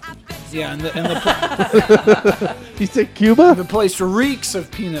 Yeah, and the You said Cuba? place reeks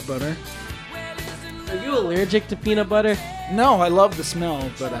of peanut butter. Are you allergic to peanut butter? No, I love the smell,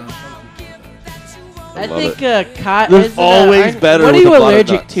 but I love think There's always better What are with you a lot of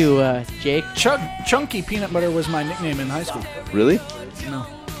allergic nuts. to, Jake? Chunky Peanut Butter was my nickname in high school. Really? No.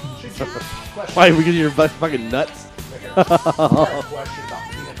 Why? Because you're fucking nuts?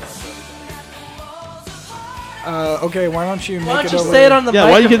 Okay, why don't you make Why it don't you over? say it on the Yeah,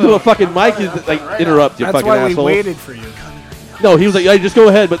 why you get to a microphone? fucking mic and like interrupt you That's fucking why asshole? we waited for you. No, he was like, yeah, just go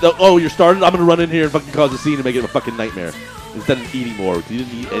ahead, but you're started. I'm gonna run in here and fucking cause a scene and make it a fucking nightmare instead of eating more. 'Cause you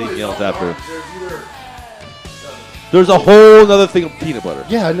didn't eat anything else after. There's a whole other thing of peanut butter.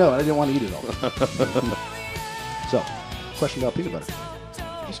 Yeah, I know. I didn't want to eat it all. So, question about peanut butter.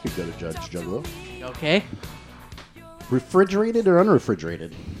 This could go to Judge Juggalo. Okay. Refrigerated or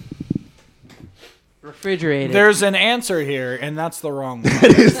unrefrigerated? Refrigerated. There's an answer here, and that's the wrong one.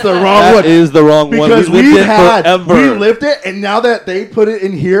 It's the wrong That one. is the wrong one. Because We lived it forever. we lived it, and now that they put it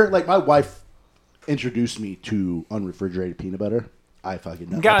in here, like my wife introduced me to unrefrigerated peanut butter. I fucking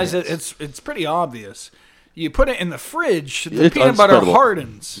know. Guys, it's pretty obvious. You put it in the fridge, the It's peanut butter unspreadable.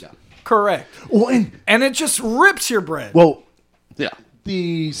 hardens. Yeah. Correct. well, And it just rips your bread. well, Yeah.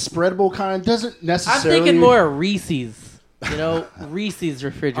 the spreadable kind doesn't I'm necessarily. thinking more Reese's. You know, Reese's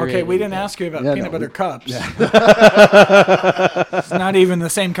refrigerator. Okay, we didn't ask you about peanut butter cups. Yeah. It's not even the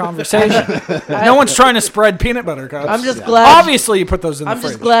same conversation. No one's trying to spread peanut butter cups. I'm just glad. Obviously, you put those in the fridge. I'm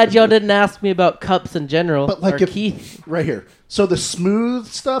just glad y'all didn't ask me about cups in general. But like Keith. Right here. So the smooth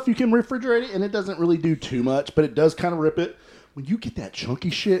stuff, you can refrigerate it, and it doesn't really do too much, but it does kind of rip it. When you get that chunky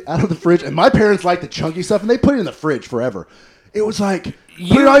shit out of the fridge, and my parents like the chunky stuff, and they put it in the fridge forever. It was like, put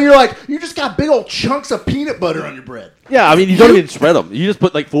it on, you're like, you just got big old chunks of peanut butter on your bread. Yeah, I mean, you don't even spread them. You just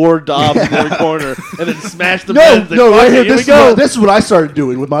put like 4 Dobbs in every corner and then smash the No, bread. right here. This is what I started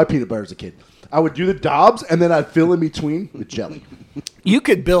doing with my peanut butter as a kid. I would do the Dobbs, and then I'd fill in between with jelly. You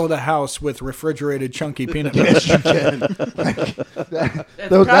could build a house with refrigerated chunky peanut butter. Yes, you can.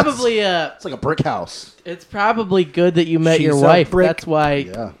 It's like a brick house. It's probably good that you met your wife. That's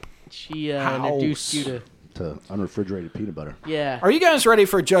why she introduced you to unrefrigerated peanut butter. Yeah. Are you guys ready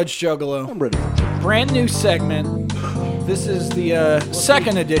for Judge Juggalo? I'm ready for Judge. Brand new segment. This is the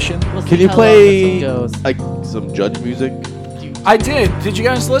second edition. Can you play like some Judge music? I did. Did you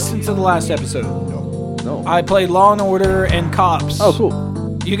guys listen to the last episode? No. I played Law and Order and Cops. Oh,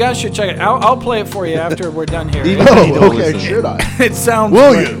 cool. You guys should check it out. I'll play it for you after we're done here. Okay, should I? It sounds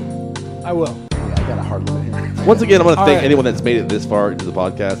Will great. you? I will. Yeah, I got a hard limit here. Once again, I'm going to thank right. anyone that's made it this far into the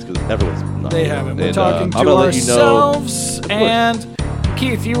podcast because everyone's not. They haven't. We're And, talking I'm to gonna let you know- ourselves. And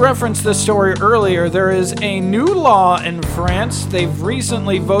Keith, you referenced this story earlier. There is a new law in France. They've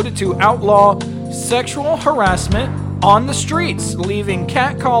recently voted to outlaw sexual harassment on the streets, leaving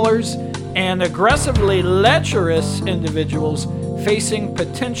catcallers and aggressively lecherous individuals facing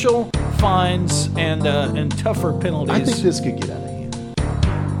potential fines and tougher penalties. I think this could get out of hand.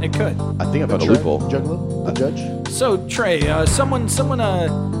 It could. I think I found a loophole. Juggalo? A judge? So Trey, someone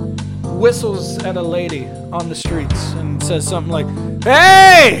whistles at a lady on the streets and says something like,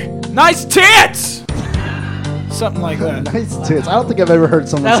 "Hey, nice tits!" Something like that. Nice tits. I don't think I've ever heard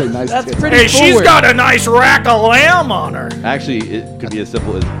someone say nice that's tits. pretty Hey, she's forward. got a nice rack of lamb on her. Actually, it could be as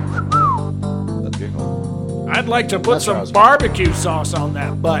simple as. That's good. I'd like to put That's what I some was barbecue sauce on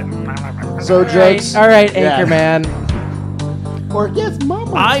that button. So jokes. All right, Yeah. Anchorman. Or yes,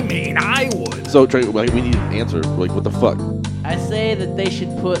 mama. I mean, I would. So, Trey, like, we need an answer. Like, what the fuck? I say that they should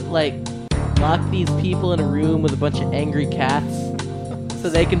lock these people in a room with a bunch of angry cats so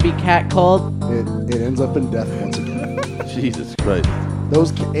they can be catcalled. It ends up in death once again. Jesus Christ.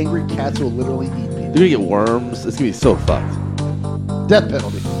 Those angry cats will literally eat people. They're going to get worms. It's going to be so fucked. Death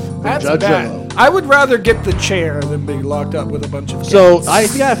penalty. That's Judge bad. Jello. I would rather get the chair than be locked up with a bunch of cats. So, I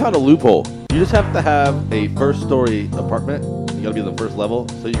think I found a loophole. You just have to have a first-story apartment. You got to be on the first level,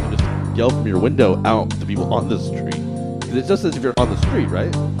 so you can just yell from your window out to people on the street. Because it's just as if you're on the street,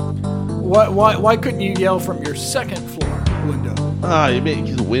 right? Why couldn't you yell from your second floor window? You make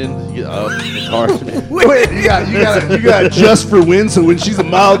the wind. You get up. It's hard. Wait, you got just for win. So when she's a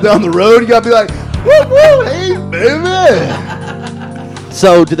mile down the road, you gotta be like, woo woo, hey baby.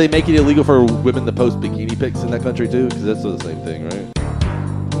 So, did they make it illegal for women to post bikini pics in that country too? Because that's the same thing, right?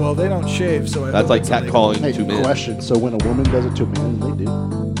 Well, they don't shave, so I That's hope like it's catcalling Hey, to men. question. So when a woman does it to a man, and they do,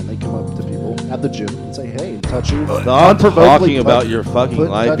 and they come up to people at the gym and say, hey, and touch you. Stop unprovokedly talking touch- about your fucking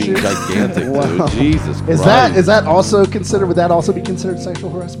life touch being you. gigantic, Wow. dude. Jesus Christ. Is that also considered? Would that also be considered sexual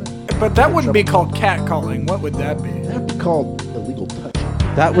harassment? But that wouldn't be called catcalling. What would that be? That would be called illegal touching.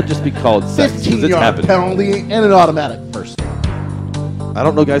 That would just be called sex. 'Cause it's 15-yard happening. penalty and an automatic first. I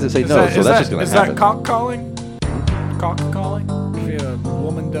don't know guys that say no, so that's just going to Is happen. that cock calling? Cock calling? If a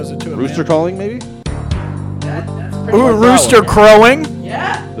woman does it to a Rooster man. calling, maybe? Ooh, rooster crowing?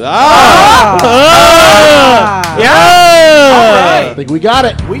 Yeah. I Yeah! think we got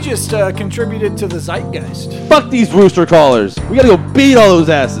it. We just contributed to the zeitgeist. Fuck these rooster callers. We got to go beat all those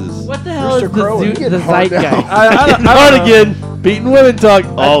asses. What the hell is Rooster crowing. the zeitgeist? I don't Hard know. again. Beating women talk.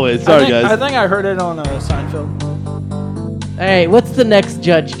 Always. Sorry, I guys. think I heard it on Seinfeld. All right, what's the next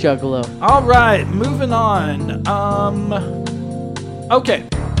Judge Juggalo? All right, moving on. Okay.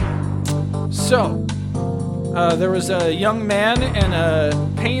 So, there was a young man in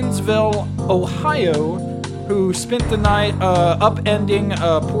Paynesville, Ohio, who spent the night upending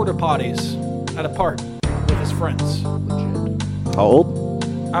porta potties at a park with his friends. How old?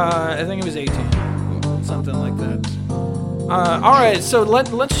 I think it was 18, something like that. All right, so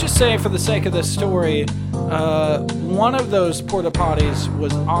let's just say, for the sake of this story, one of those porta potties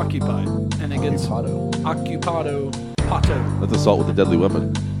was occupied, and it gets occupado pato. That's assault with a deadly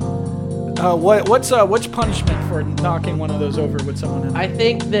weapon. What's punishment for knocking one of those over with someone in? I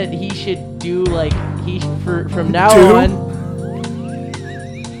think that he should do from now Do? on.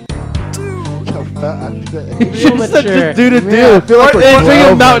 Real mature. do to Yeah, I do. feel like we're Drink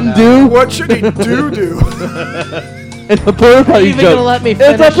a 12 Mountain right Dew. What should he do? It's a porta potty even joke. gonna let me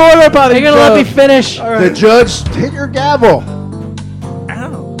finish? It's a porta potty Are you gonna let me finish? The judge, hit your gavel.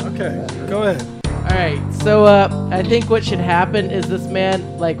 Ow. Okay. Go ahead. All right, so I think what should happen is this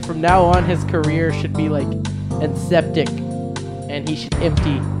man, like from now on, his career should be like septic, and he should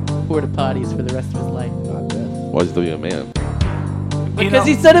empty porta potties for the rest of his life. Not death. Why is he still a man? Because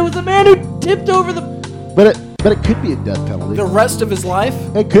he said it was a man who tipped over the. But it could be a death penalty. The rest of his life?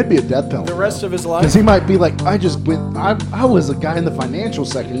 It could be a death penalty. The rest of his life? Because he might be like, I was a guy in the financial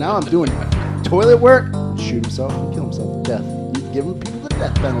sector. Now I'm doing toilet work. Shoot himself and kill himself to death. He's giving people the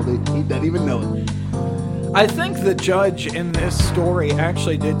death penalty. He doesn't even know it. I think the judge in this story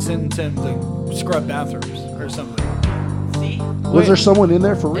actually did sentence him to scrub bathrooms or something. See? Was there someone in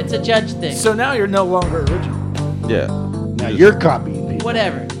there for real? It's a judge thing. So now you're no longer original. Yeah. Now you're copying people.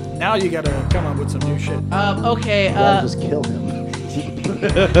 Whatever. Now you gotta come up with some new shit. Okay. Gotta just kill him.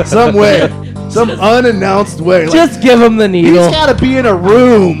 Some way. Some unannounced way. Like, Just give him the needle. he's gotta be in a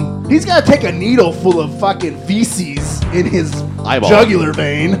room. He's gotta take a needle full of fucking feces in his Eyeball. jugular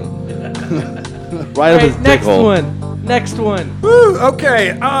vein. Right up his dick next hole. one. Next one. Woo,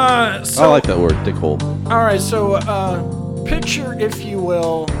 okay. So, I like that word, dick hole. all right. So, picture, if you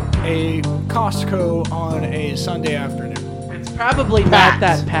will, a Costco on a Sunday afternoon. It's probably not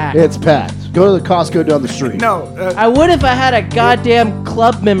that packed. It's packed. Go to the Costco down the street. No. I would if I had a goddamn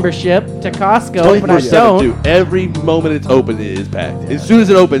club membership to Costco, but I 24/7 don't. too. Every moment it's open, it is packed. As soon as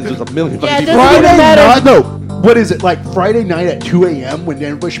it opens, there's a million Yeah, fucking it people. doesn't even matter. night? No. What is it, like Friday night at 2 a.m. when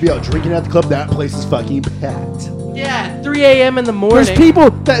everybody should be out drinking at the club? That place is fucking packed. Yeah, 3 a.m. in the morning. There's people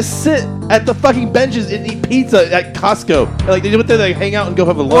that sit at the fucking benches and eat pizza at Costco. Like they went there, they hang out and go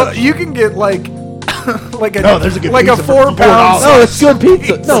have a lunch. Well, you can get like a there's a good like pizza a for £4. No, it's good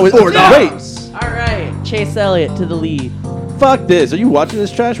pizza. No, it's $4. great. All right, Chase Elliott to the lead. Fuck this. Are you watching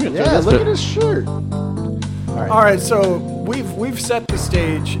this trash? We're gonna turn Yeah, this look to- at his shirt. All right, so we've set the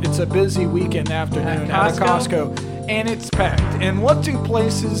stage. It's a busy weekend afternoon at a Costco, and it's packed. And what do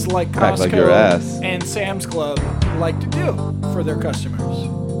places like Packed like Costco your ass. and Sam's Club like to do for their customers?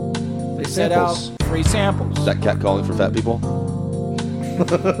 They set out Samples. free samples. Is that cat calling for fat people?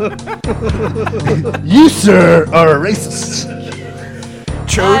 You, sir, are a racist.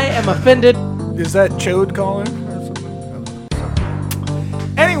 Chode? I am offended. Is that Chode calling or something?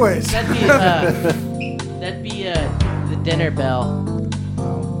 Sorry. Anyways, That'd be the dinner bell.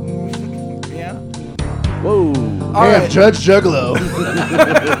 yeah. Whoa. All Damn, right. Judge Juggalo.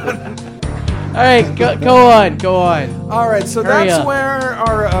 All right, go on. All right, so Hurry that's up. where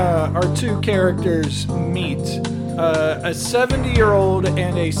our two characters meet. A 70-year-old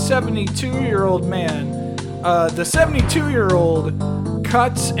and a 72-year-old man. The 72-year-old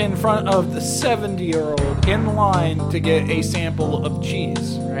cuts in front of the 70-year-old in line to get a sample of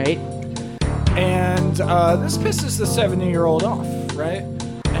cheese. Right? And this pisses the 70-year-old off, right?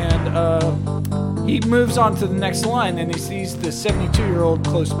 And he moves on to the next line, and he sees the 72-year-old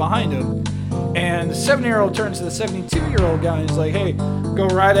close behind him. And the 70-year-old turns to the 72-year-old guy and he's like, hey, go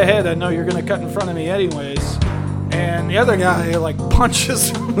right ahead. I know you're going to cut in front of me anyways. And the other guy, like, punches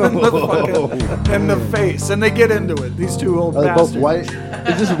him in the face. And they get into it, these two old Are they bastards. both white?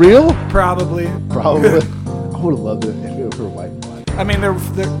 Is this real? Probably. Probably. I would have loved it if it were white and black. I mean,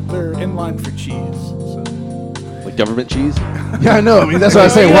 they're in line for cheese. So. Like government cheese? Yeah, I know. I mean, that's what I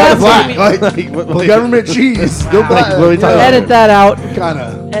say. Yeah, White and that's black. what Like, What- well, government cheese. Go black. what are we talking about? Edit that out. Kind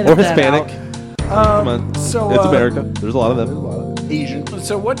of Edit Or that Hispanic? out. Come on. So, it's America. There's a lot of them. Asian.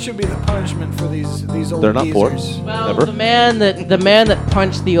 So what should be the punishment for these old They're not poor. geezers? Well, Never. the man that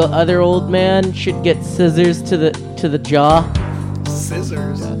punched the other old man should get scissors to the jaw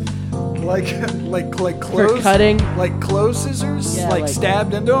Scissors. Like for clothes. cutting. Like clothes scissors, Yeah, like like-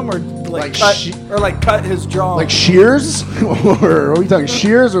 stabbed into him, or Like cut, she- or like cut his jaw. Like shears? Or are we talking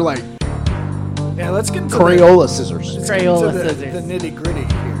shears or like yeah, let's get into Crayola scissors? let's get into Crayola the scissors. nitty gritty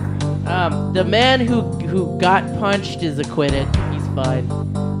here. The man who got punched is acquitted. He's fine.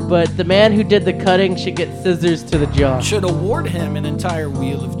 But the man who did the cutting should get scissors to the jaw. Should award him an entire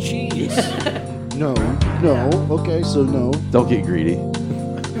wheel of cheese. No. Okay, so no. Don't get greedy.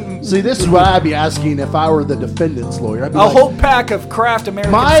 See, this is what I'd be asking if I were the defendant's lawyer. I'd be A like, whole pack of Kraft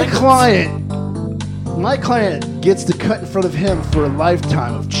American my singles. client gets to cut in front of him for a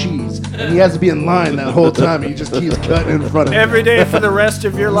lifetime of cheese, and he has to be in line that whole time. And he just keeps cutting in front of him. Every day for the rest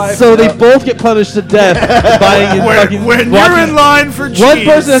of your life. So they both get punished to death for buying and fucking when you're watching- in line for cheese. One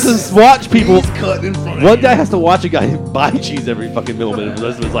person has to watch people. He's cutting in front of One him. guy has to watch a guy buy cheese every fucking minute for the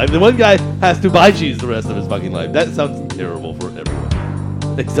rest of his life. And one guy has to buy cheese the rest of his fucking life. That sounds terrible for everyone.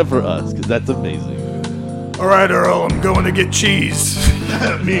 Except for us, because that's amazing. All right, Earl, I'm going to get cheese.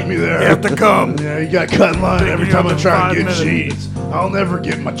 Meet me there. You have to come. Yeah, you got to cut in line every you time I have try and 5 get minutes. cheese. I'll never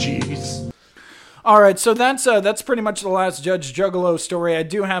get my cheese. All right, so that's pretty much the last Judge Juggalo story. I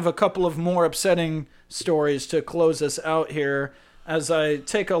do have a couple of more upsetting stories to close us out here. As I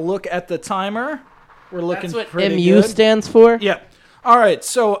take a look at the timer, we're looking That's what pretty MU good. stands for? Yeah. All right,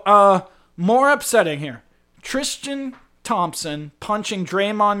 so more upsetting here. Tristan Thompson punching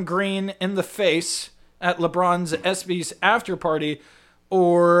Draymond Green in the face at LeBron's ESPYs after party,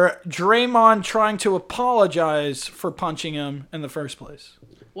 or Draymond trying to apologize for punching him in the first place.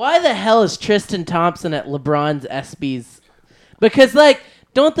 Why the hell is Tristan Thompson at LeBron's ESPYs? Because, like,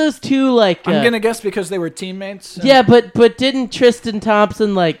 don't those two, like... I'm going to guess because they were teammates. Yeah, but didn't Tristan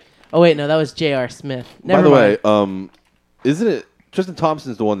Thompson, like... Oh, wait, no, that was J.R. Smith. Never mind. By the way, isn't it... Tristan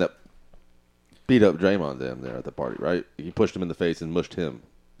Thompson's the one that beat up Draymond there at the party, right? He pushed him in the face and mushed him.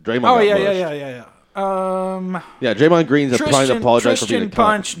 Draymond got yeah. Yeah, Draymond Green's trying to apologize for being a Tristan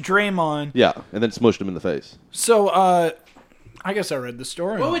punched Draymond. Yeah, and then smushed him in the face. So, I guess I read the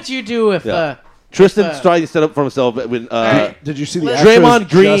story. What would you do if... Yeah. Tristan's trying to set up for himself when... Did you see the Draymond Astros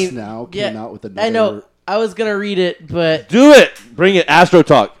Green just now came out with another... I know. I was going to read it, but... Do it! Bring it. Astro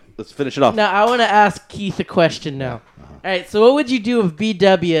Talk. Let's finish it off. Now, I want to ask Keith a question now. All right, so what would you do if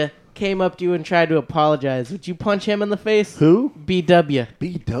BW came up to you and tried to apologize? Would you punch him in the face? Who? BW.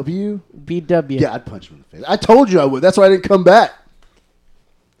 BW? BW. Yeah, I'd punch him in the face. I told you I would. That's why I didn't come back.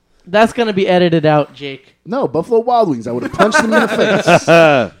 That's going to be edited out, Jake. No, Buffalo Wild Wings. I would have punched them in the face.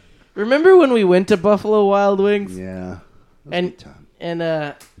 Remember when we went to Buffalo Wild Wings? Yeah. And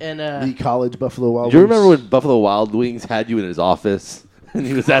the college Buffalo Wild Do you Wings. remember when Buffalo Wild Wings had you in his office? And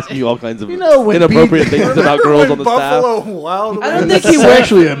he was asking you all kinds of when inappropriate things about girls on the Buffalo staff. Wild Wings. I don't think he It's works.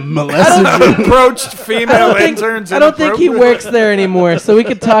 actually a molested. approached female interns. I don't think he works there anymore, so we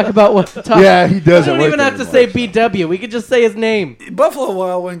could talk about what. Yeah, he doesn't We don't work even there have to anymore. say BW. We could just say his name. Buffalo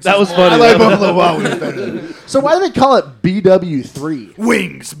Wild Wings. That is was more funny. I like Buffalo Wild Wings better. So why do they call it BW3?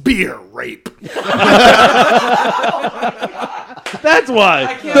 Wings, beer, rape. That's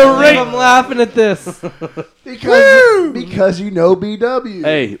why. I'm laughing at this. Because you know BW.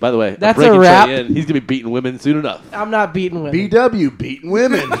 Hey, by the way, That's I'm breaking a wrap. Trey in. He's going to be beating women soon enough. I'm not beating women. BW beating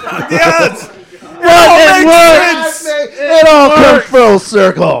women. Yes. It all comes full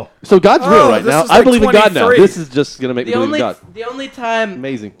circle. So God's real right this now. is I like believe in God now. 23. This is just going to make me believe in God. The only time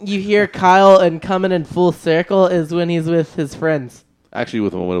Amazing. you hear Kyle and coming in full circle is when he's with his friends. Actually,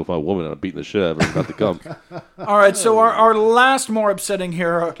 with a woman, I'm beating the shit out of her about to come. All right, so our last more upsetting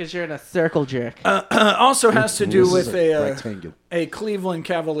here Because you're in a circle jerk. also has to do with rectangle. a Cleveland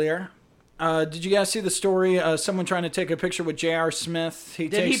Cavalier. Did you guys see the story? Someone trying to take a picture with J.R. Smith.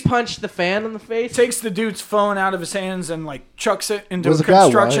 Did he punch the fan in the face? Takes the dude's phone out of his hands and like chucks it into Was a the guy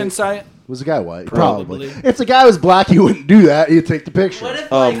construction white? site. Was the guy white? Probably. If the guy was black, he wouldn't do that. He'd take the picture. What if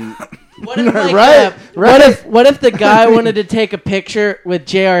what if like Right? what if the guy wanted to take a picture with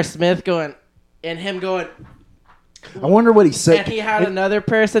J.R. Smith going and him going I wonder what he said. and he had another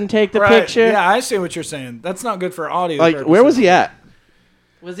person take the Right. picture? Yeah, I see what you're saying. That's not good for audio. Like, purposes. where was he at?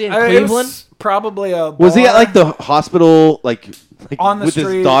 Was he in It was Cleveland? probably a. Was he at bar. like the hospital, like On the with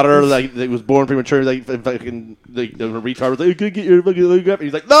street. his daughter, like that was born premature, like fucking the retard was like, "You could get your fucking leg up," and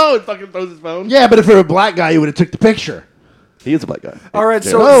he's like, "No," and fucking throws his phone. Yeah, but if it were a black guy, he would have took the picture. He is a black guy. All right,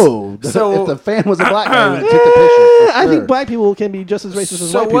 so No, so if the fan was a black guy, he would have took the picture. I think black people can be just as racist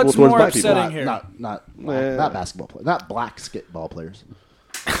as So white people what's towards more black people. upsetting here? Not basketball players, not black skitball players.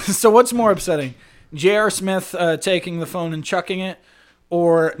 So what's more upsetting? J.R. Smith taking the phone and chucking it,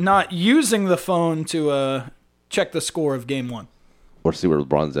 or not using the phone to check the score of Game 1? Or see where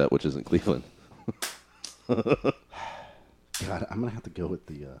LeBron's at, which is in Cleveland. God, I'm gonna have to go with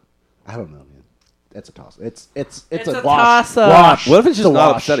the. I don't know, man. It's a toss. It's a wash. toss-up. Wash. What if it's a just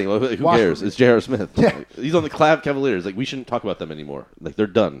not wash. upsetting? Who Wash cares? for me. It's J.R. Smith. Yeah. Like, he's on the Cavaliers. Like, we shouldn't talk about them anymore. Like, they're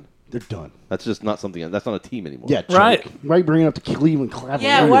done. They're done. That's just not something. That's not a team anymore. Yeah, Right. Why are you bringing up the Cleveland Cavaliers?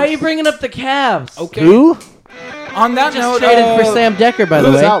 Yeah, why are you bringing up the Cavs? Okay. Who? On that Just note, traded for Sam Decker, by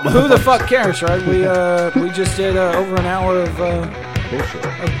the who's way. out? Who the fuck cares, right? We just did over an hour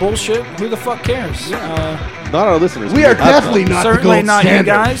of bullshit. Who the fuck cares? Not our listeners. We are I don't know. definitely not the Certainly gold not standard.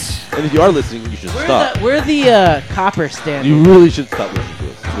 you guys. And if you are listening, you should stop. We're the copper standard. You really should stop listening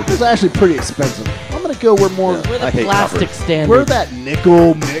to us. It's actually pretty expensive. I'm gonna go where more. Yeah. We're I the hate plastic copper. standard. Where that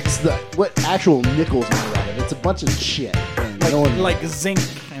nickel mix? What actual nickel's made out of? It's a bunch of shit. And no one Like zinc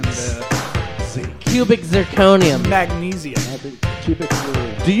and zinc. cubic zirconium. magnesium. I think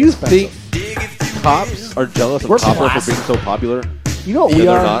cubics are Do you expensive. think cops are jealous of We're copper plastic. for being so popular? You know what Yeah, we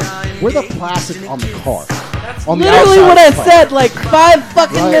they're are? not. We're the plastic on the car. On the Literally outside what I of the pipe. said like 5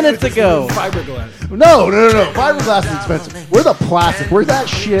 fucking minutes ago. Fiberglass. No. Fiberglass is expensive. We're the plastic. We're that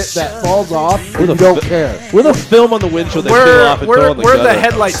shit that falls off and you don't care. We're the film on the windshield that peel off and throw in the We're the gutter.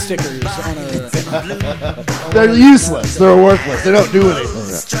 headlight stickers on a. They're useless. They're worthless. They don't do anything.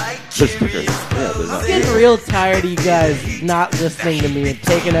 They're stickers. Yeah, they're not. I'm getting real tired of you guys not listening to me and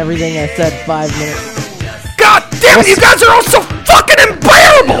taking everything I said 5 minutes. God damn it, you guys are all so fucking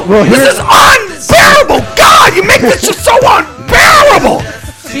unbearable! Well, This is unbearable! God, you make this just so unbearable!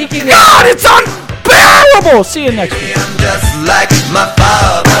 Speaking God, it's unbearable! See you next week. I'm just like my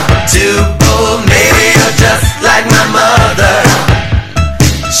father, too old. Maybe you're just like my mother.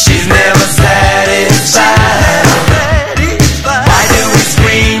 She's never satisfied. Why do we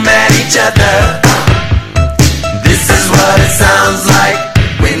scream at each other?